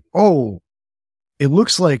not like, it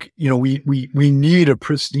looks like, we need a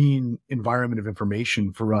pristine environment of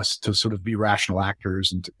information for us to sort of be rational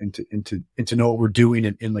actors and to know what we're doing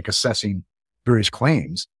in like assessing various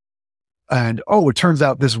claims. And, it turns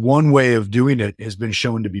out this one way of doing it has been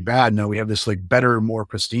shown to be bad. Now we have this like better, more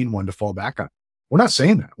pristine one to fall back on. We're not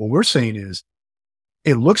saying that. What we're saying is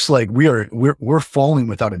it looks like we're falling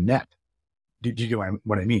without a net. Do you get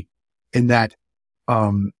what I mean? In that,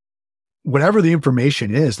 whatever the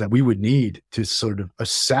information is that we would need to sort of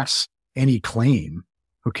assess any claim,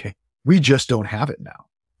 okay, we just don't have it now,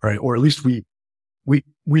 right? Or at least we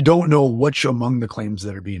don't know which among the claims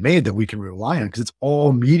that are being made that we can rely on, because it's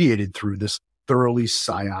all mediated through this thoroughly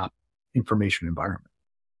psyop information environment.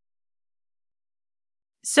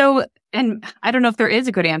 So, and I don't know if there is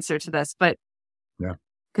a good answer to this, but yeah,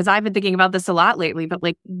 because I've been thinking about this a lot lately, but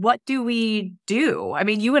like, what do we do? I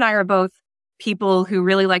mean, you and I are both people who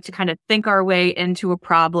really like to kind of think our way into a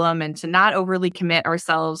problem and to not overly commit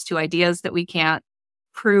ourselves to ideas that we can't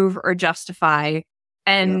prove or justify.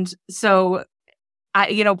 And so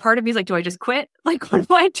part of me is like, do I just quit? Like, what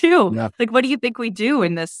do I do? Yeah. Like, what do you think we do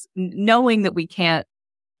in this, knowing that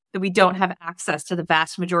that we don't have access to the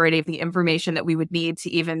vast majority of the information that we would need to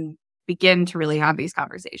even begin to really have these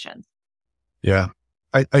conversations? Yeah.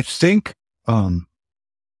 I think,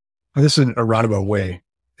 this is a roundabout way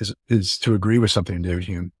is to agree with something, David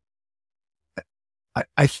Hume.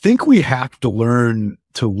 I think we have to learn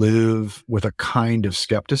to live with a kind of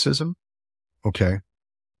skepticism. Okay.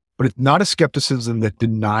 But it's not a skepticism that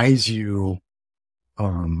denies you,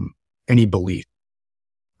 any belief.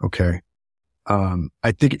 Okay.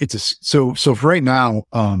 I think so for right now,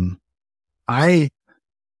 I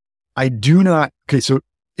do not, okay. So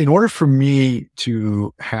in order for me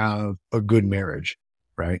to have a good marriage,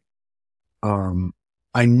 right?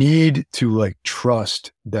 I need to like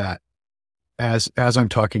trust that as I'm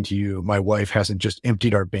talking to you, my wife hasn't just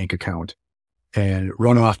emptied our bank account and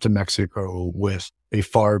run off to Mexico with a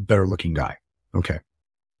far better looking guy. Okay.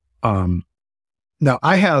 Now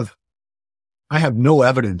I have no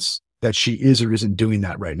evidence that she is or isn't doing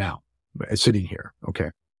that right now, sitting here.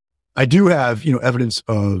 Okay. I do have, evidence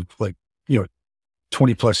of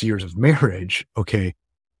 20 plus years of marriage. Okay.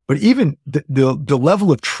 But even the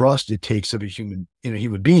level of trust it takes of a human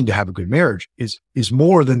being to have a good marriage is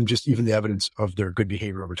more than just even the evidence of their good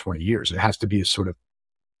behavior over 20 years. It has to be a sort of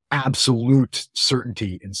absolute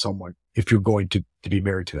certainty in someone if you're going to be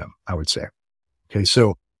married to them, I would say. Okay.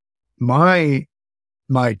 So my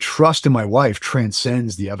trust in my wife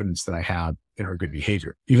transcends the evidence that I have in her good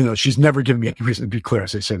behavior, even though she's never given me any reason to be clear.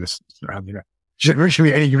 As I say this, she never given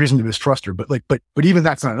me any reason to mistrust her, but even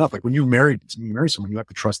that's not enough. Like when you marry someone, you have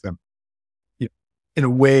to trust them in a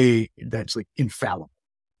way that's like infallible,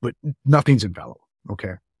 but nothing's infallible.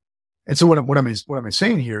 Okay. And so what I'm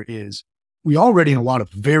saying here is we already in a lot of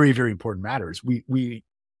very, very important matters, we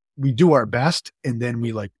do our best. And then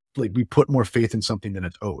we we put more faith in something than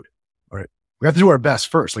it's owed. All right. We have to do our best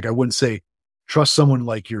first. Like I wouldn't say trust someone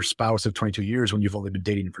like your spouse of 22 years when you've only been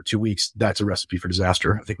dating for 2 weeks. That's a recipe for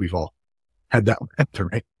disaster. I think we've all had that one,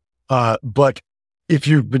 right? But if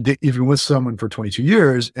you're with someone for 22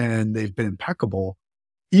 years and they've been impeccable,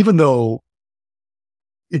 even though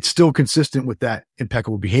it's still consistent with that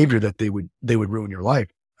impeccable behavior that they would ruin your life,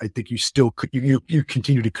 I think you still you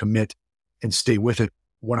continue to commit and stay with it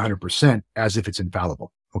 100% as if it's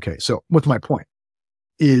infallible. Okay. So what's my point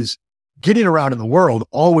is getting around in the world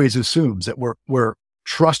always assumes that we're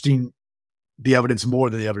trusting the evidence more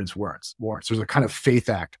than the evidence warrants. There's a kind of faith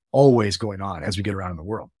act always going on as we get around in the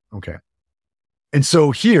world. Okay. And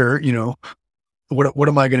so here, what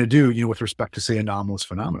am I going to do, with respect to say anomalous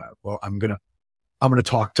phenomena? Well, I'm going to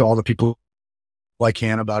talk to all the people I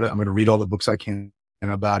can about it. I'm going to read all the books I can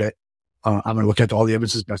about it. I'm going to look at all the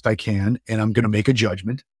evidence as best I can, and I'm going to make a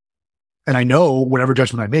judgment. And I know whatever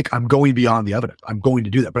judgment I make, I'm going beyond the evidence. I'm going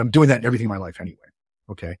to do that, but I'm doing that in everything in my life anyway.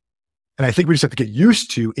 Okay. And I think we just have to get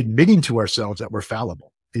used to admitting to ourselves that we're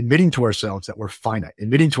fallible, admitting to ourselves that we're finite,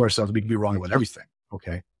 admitting to ourselves that we can be wrong about everything.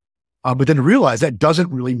 Okay. But then to realize that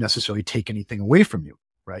doesn't really necessarily take anything away from you,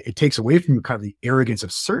 right? It takes away from you kind of the arrogance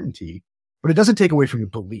of certainty, but it doesn't take away from your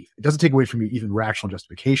belief. It doesn't take away from you even rational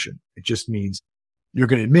justification. It just means you're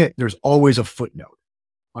going to admit there's always a footnote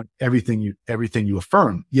on everything you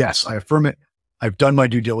affirm. Yes, I affirm it. I've done my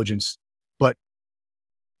due diligence, but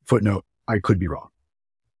footnote, I could be wrong.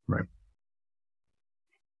 Right.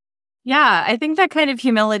 Yeah, I think that kind of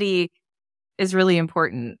humility is really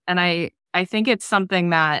important. And I think it's something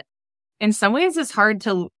that in some ways is hard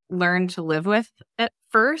to learn to live with at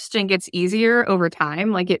first and gets easier over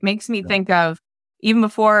time. Like it makes me think of even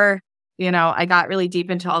before, I got really deep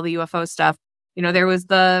into all the UFO stuff, there was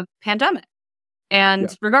the pandemic.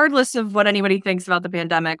 And regardless of what anybody thinks about the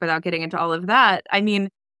pandemic, without getting into all of that, I mean,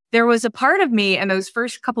 there was a part of me in those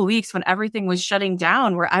first couple of weeks when everything was shutting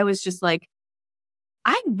down where I was just like,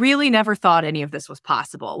 I really never thought any of this was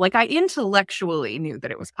possible. Like I intellectually knew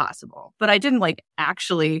that it was possible, but I didn't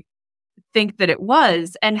actually think that it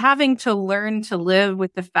was. And having to learn to live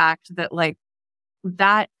with the fact that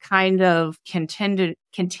that kind of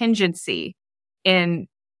contingency in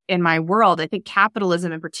my world, I think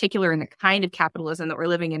capitalism in particular, and the kind of capitalism that we're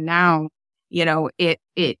living in now,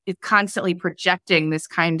 it's constantly projecting this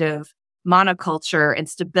kind of monoculture and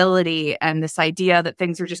stability and this idea that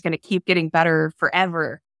things are just going to keep getting better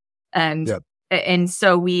forever. And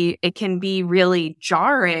so it can be really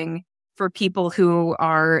jarring for people who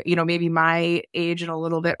are, maybe my age and a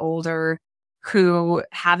little bit older, who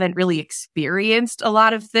haven't really experienced a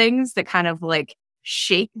lot of things that kind of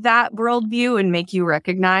shake that worldview and make you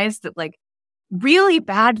recognize that really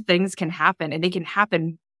bad things can happen and they can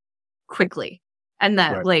happen quickly. And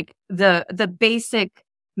that the basic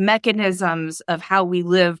mechanisms of how we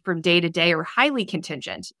live from day to day are highly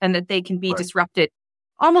contingent and that they can be disrupted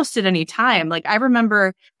almost at any time. Like I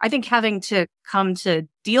remember, I think having to come to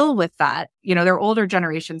deal with that, there are older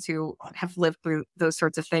generations who have lived through those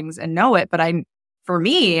sorts of things and know it. But for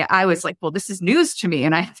me, I was like, well, this is news to me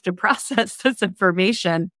and I have to process this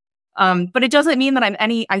information. But it doesn't mean that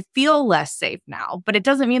I feel less safe now, but it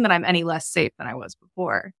doesn't mean that I'm any less safe than I was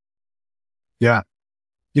before. Yeah.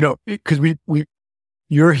 Because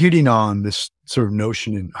you're hitting on this sort of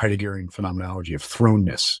notion in Heideggerian phenomenology of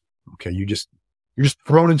thrownness. Okay. You're just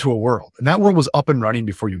thrown into a world, and that world was up and running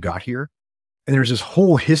before you got here. And there's this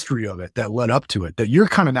whole history of it that led up to it that you're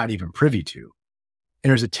kind of not even privy to.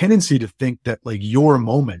 And there's a tendency to think that like your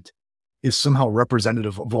moment is somehow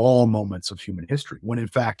representative of all moments of human history. When in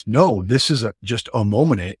fact, no, this is just a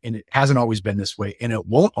moment, and it hasn't always been this way, and it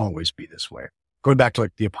won't always be this way. Going back to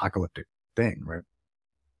like the apocalyptic thing, right?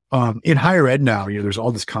 In higher ed now, there's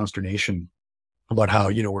all this consternation about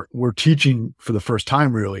how, we're teaching for the first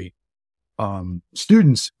time really,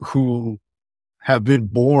 students who have been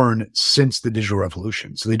born since the digital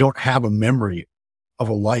revolution. So they don't have a memory of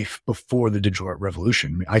a life before the digital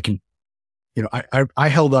revolution. I mean, I can, I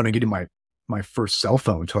held on to getting my first cell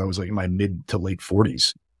phone until I was like in my mid to late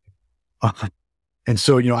 40s. And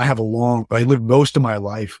so, I lived most of my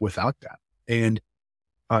life without that. And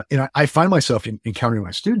I find myself encountering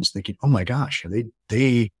my students thinking, oh my gosh,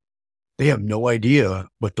 they have no idea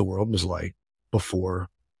what the world was like before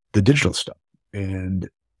the digital stuff. And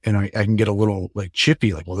I can get a little like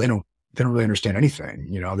chippy, like, well, they don't really understand anything.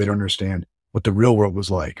 They don't understand what the real world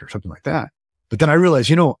was like or something like that. But then I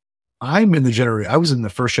realized, I was in the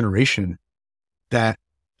first generation that,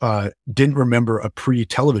 didn't remember a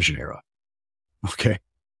pre-television era. Okay.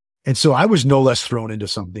 And so I was no less thrown into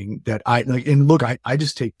something that I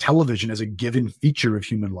just take television as a given feature of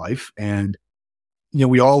human life. And,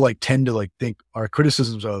 we all like tend to like think our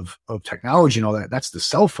criticisms of technology and all that, that's the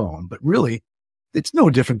cell phone, but really it's no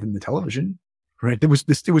different than the television, right? It was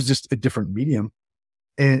just a different medium.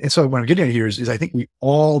 And so what I'm getting at here is I think we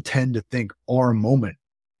all tend to think our moment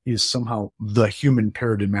is somehow the human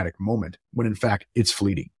paradigmatic moment, when in fact it's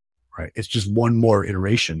fleeting, right? It's just one more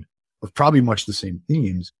iteration of probably much the same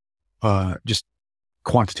themes, just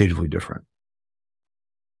quantitatively different.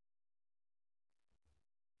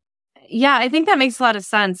 Yeah, I think that makes a lot of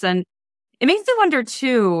sense. And it makes me wonder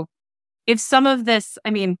too, if some of this,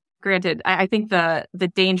 I mean, granted, I think the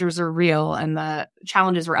dangers are real and the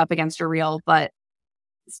challenges we're up against are real, but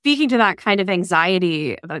speaking to that kind of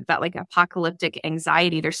anxiety, that like apocalyptic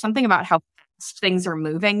anxiety, there's something about how fast things are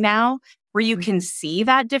moving now where you can see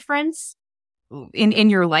that difference in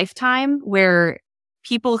your lifetime, where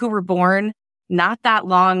people who were born not that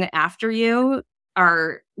long after you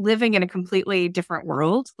are living in a completely different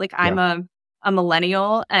world. Like I'm a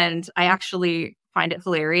millennial, and I actually find it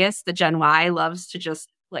hilarious. The Gen Y loves to just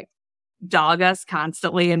like dog us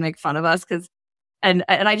constantly and make fun of us and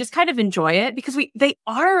I just kind of enjoy it because they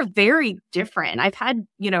are very different. I've had,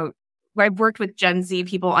 I've worked with Gen Z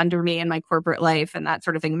people under me in my corporate life and that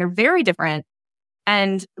sort of thing. They're very different.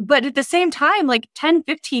 But at the same time, like 10,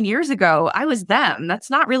 15 years ago, I was them.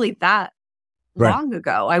 That's not really that long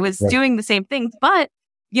ago. I was doing the same things, but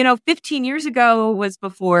 15 years ago was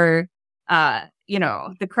before,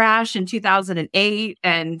 the crash in 2008.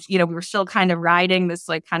 And, we were still kind of riding this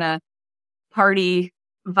like kind of party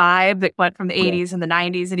vibe that went from the 80s and the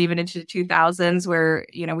 90s and even into the 2000s where,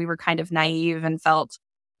 we were kind of naive and felt,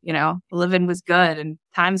 living was good and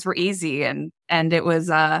times were easy. And it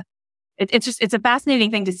was, it's a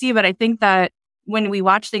fascinating thing to see. But I think that when we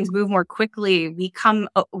watch things move more quickly,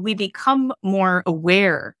 we become more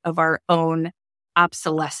aware of our own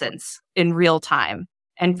obsolescence in real time.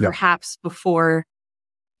 And perhaps before,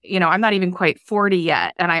 I'm not even quite 40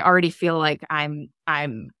 yet. And I already feel like I'm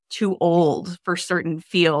too old for certain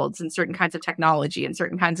fields and certain kinds of technology and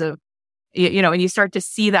certain kinds of, and you start to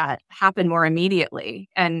see that happen more immediately.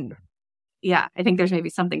 And I think there's maybe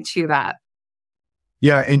something to that.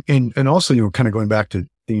 Yeah. And also, kind of going back to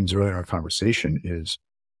themes earlier in our conversation is,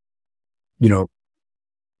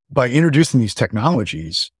 by introducing these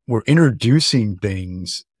technologies, we're introducing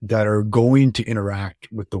things that are going to interact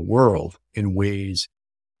with the world in ways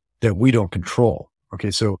that we don't control.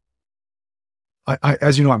 Okay. So I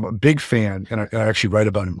as you know, I'm a big fan, and I actually write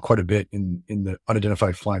about him quite a bit in the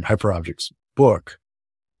Unidentified Flying Hyperobjects book,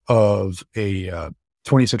 of a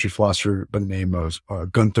 20th century philosopher by the name of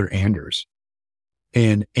Gunther Anders.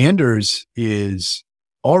 And Anders is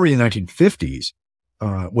already in the 1950s,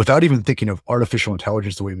 without even thinking of artificial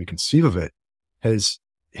intelligence the way we conceive of it, has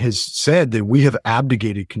said that we have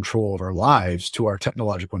abdicated control of our lives to our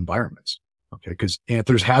technological environments. Okay. Because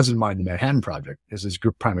Anthers has in mind the Manhattan Project as his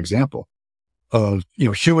prime example of,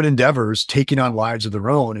 human endeavors taking on lives of their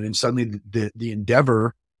own. And then suddenly the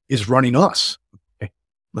endeavor is running us. Okay?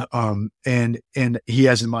 And he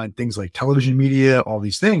has in mind things like television media, all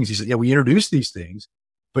these things. He said, yeah, we introduced these things,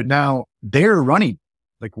 but now they're running.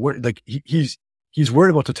 He's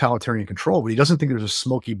worried about totalitarian control, but he doesn't think there's a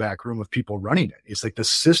smoky back room of people running it. It's like the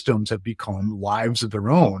systems have become lives of their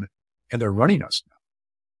own and they're running us now.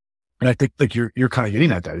 And I think like you're kind of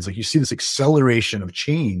getting at that. It's like you see this acceleration of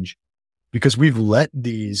change because we've let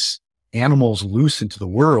these animals loose into the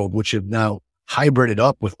world, which have now hybrided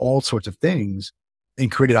up with all sorts of things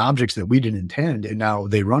and created objects that we didn't intend. And now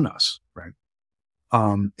they run us. Right.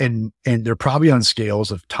 And they're probably on scales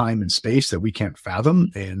of time and space that we can't fathom.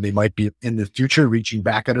 And they might be in the future reaching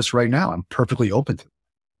back at us right now. I'm perfectly open to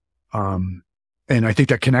it. And I think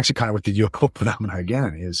that connects it kind of with the UFO phenomena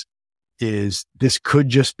again is this could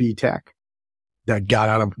just be tech that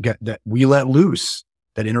that we let loose,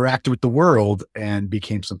 that interacted with the world and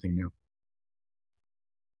became something new.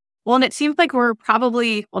 Well, and it seems like we're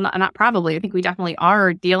probably, well, not probably, I think we definitely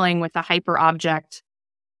are dealing with a hyper object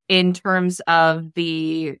in terms of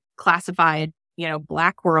the classified,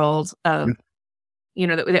 black world of,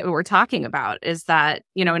 that we're talking about. Is that,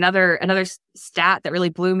 another stat that really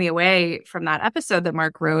blew me away from that episode that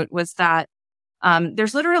Mark wrote was that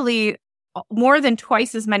there's literally more than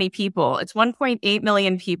twice as many people. It's 1.8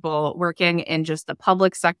 million people working in just the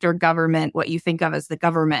public sector government, what you think of as the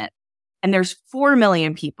government. And there's 4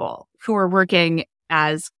 million people who are working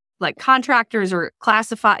as like contractors or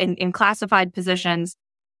in classified positions.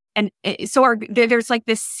 And so there's like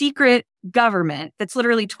this secret government that's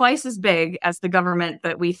literally twice as big as the government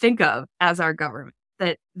that we think of as our government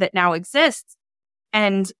that now exists.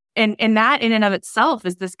 And that in and of itself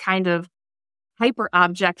is this kind of hyper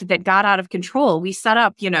object that got out of control. We set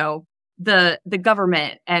up, the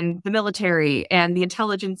government and the military and the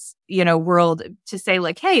intelligence, world to say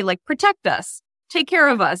like, hey, like protect us, take care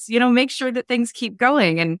of us, make sure that things keep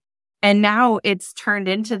going. And now it's turned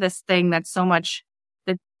into this thing that's so much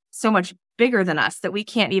bigger than us that we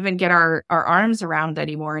can't even get our arms around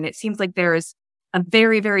anymore. And it seems like there's a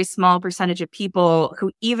very, very small percentage of people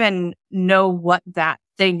who even know what that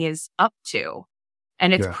thing is up to.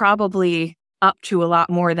 And it's probably up to a lot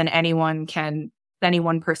more than any one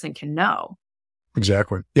person can know.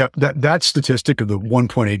 Exactly. Yeah. That statistic of the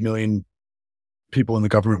 1.8 million people in the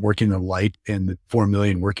government working in the light and the 4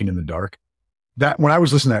 million working in the dark. That when I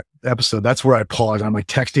was listening to that episode, that's where I paused. I'm like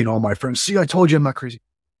texting all my friends. See, I told you I'm not crazy.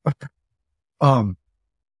 And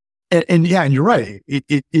you're right.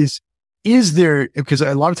 It is there, because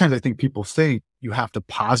a lot of times I think people think you have to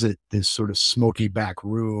posit this sort of smoky back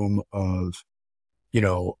room of,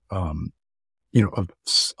 of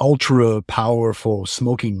ultra powerful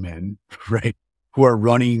smoking men, right? Who are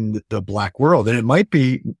running the black world. And it might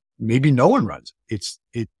be, maybe no one runs. It's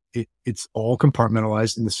all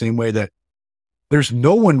compartmentalized in the same way that there's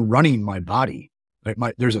no one running my body. Like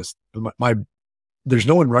there's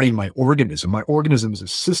no one running my organism. My organism is a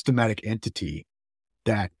systematic entity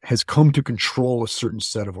that has come to control a certain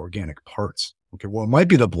set of organic parts. Okay. Well, it might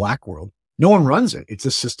be the black world. No one runs it. It's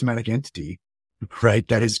a systematic entity, right?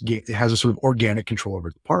 That it has a sort of organic control over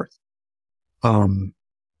the parts. I'm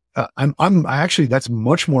actually, that's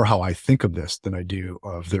much more how I think of this than I do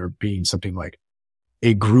of there being something like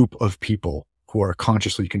a group of people who are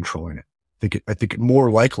consciously controlling it. I think more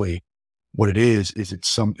likely what it is it's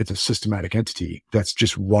a systematic entity that's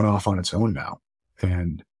just run off on its own now.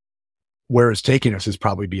 And where it's taking us is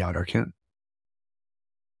probably beyond our ken.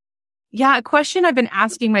 Yeah. A question I've been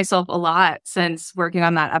asking myself a lot since working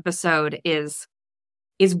on that episode is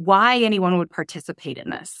why anyone would participate in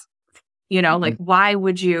this. Like why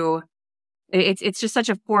would you, it's just such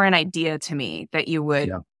a foreign idea to me that you would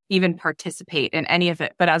even participate in any of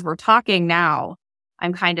it. But as we're talking now,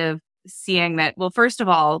 I'm kind of seeing that, well, first of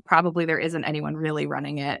all, probably there isn't anyone really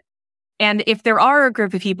running it. And if there are a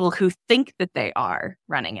group of people who think that they are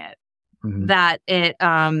running it, that it,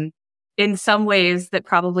 in some ways that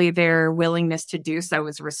probably their willingness to do so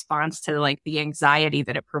is a response to like the anxiety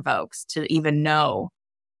that it provokes to even know,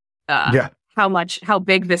 how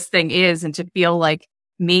big this thing is, and to feel like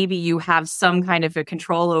maybe you have some kind of a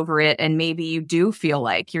control over it. And maybe you do feel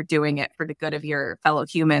like you're doing it for the good of your fellow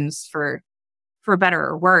humans for better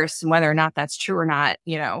or worse. And whether or not that's true or not,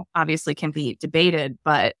 obviously can be debated,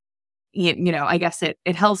 but I guess it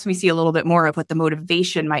helps me see a little bit more of what the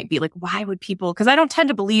motivation might be. Like, why would people, because I don't tend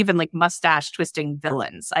to believe in like mustache twisting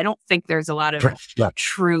villains. I don't think there's a lot of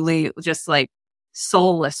truly just like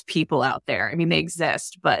soulless people out there. I mean, they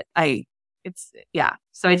exist, but I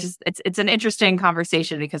So it's an interesting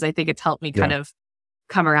conversation because I think it's helped me kind of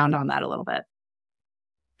come around on that a little bit.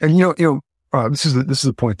 And this is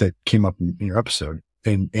the point that came up in your episode,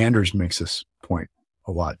 and Anders makes this point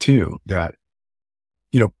a lot too, that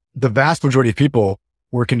the vast majority of people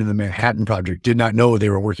working in the Manhattan Project did not know they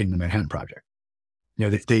were working in the Manhattan Project.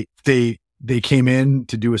 They came in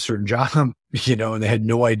to do a certain job, and they had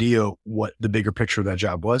no idea what the bigger picture of that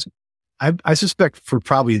job was. I suspect for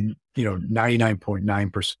probably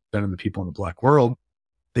 99.9% of the people in the Black world,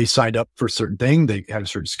 they signed up for a certain thing. They had a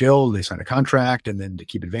certain skill. They signed a contract, and then to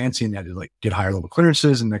keep advancing, they had to get higher level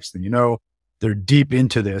clearances. And next thing you know, they're deep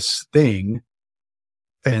into this thing,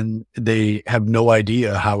 and they have no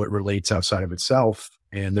idea how it relates outside of itself,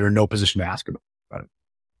 and they're in no position to ask about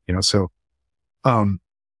it. So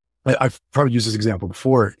I've probably used this example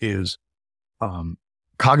before. Is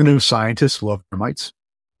cognitive scientists love termites,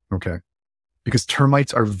 okay, because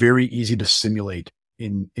termites are very easy to simulate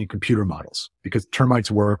in computer models, because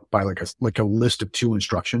termites work by like a list of 2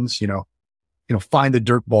 instructions. Find the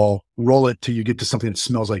dirt ball, roll it till you get to something that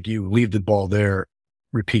smells like you, leave the ball there,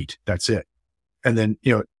 repeat. That's it. And then,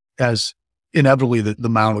 as inevitably the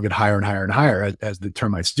mound will get higher and higher and higher as the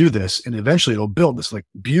termites do this. And eventually it'll build this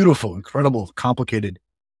beautiful, incredible, complicated,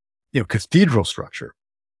 cathedral structure.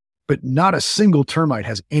 But not a single termite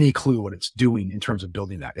has any clue what it's doing in terms of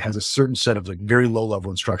building that. It has a certain set of very low level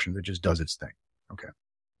instruction that just does its thing. Okay.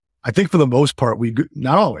 I think for the most part,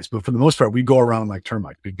 not always, but for the most part, we go around like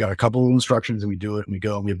termites. We've got a couple of instructions and we do it and we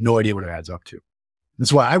go and we have no idea what it adds up to.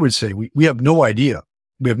 That's why I would say we have no idea.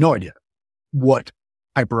 We have no idea what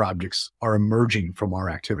hyperobjects are emerging from our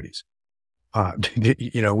activities.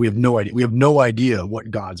 We have no idea. We have no idea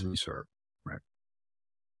what gods we serve. Right.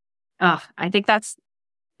 I think that's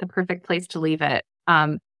the perfect place to leave it.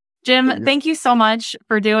 Jim, thank you so much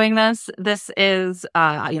for doing this. This is,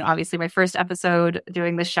 obviously my first episode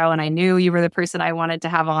doing this show, and I knew you were the person I wanted to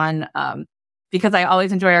have on because I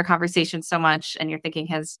always enjoy our conversation so much, and your thinking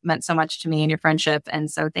has meant so much to me and your friendship.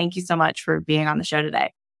 And so thank you so much for being on the show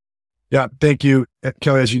today. Yeah, thank you,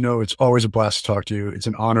 Kelly. As you know, it's always a blast to talk to you. It's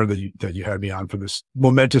an honor that you had me on for this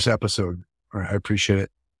momentous episode. All right, I appreciate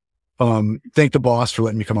it. Thank the boss for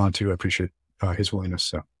letting me come on too. I appreciate his willingness.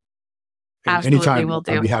 So absolutely, anytime, will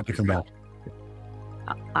do. I'd be happy to come back.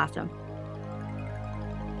 Awesome.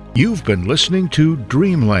 You've been listening to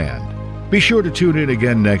Dreamland. Be sure to tune in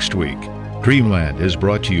again next week. Dreamland is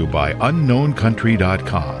brought to you by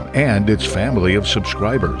UnknownCountry.com and its family of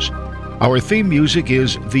subscribers. Our theme music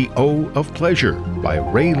is The O of Pleasure by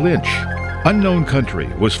Ray Lynch. Unknown Country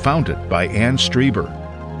was founded by Ann Strieber.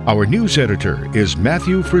 Our news editor is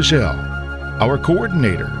Matthew Frizzell. Our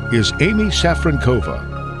coordinator is Amy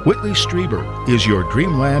Safrankova. Whitley Strieber is your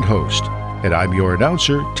Dreamland host, and I'm your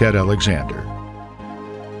announcer, Ted Alexander.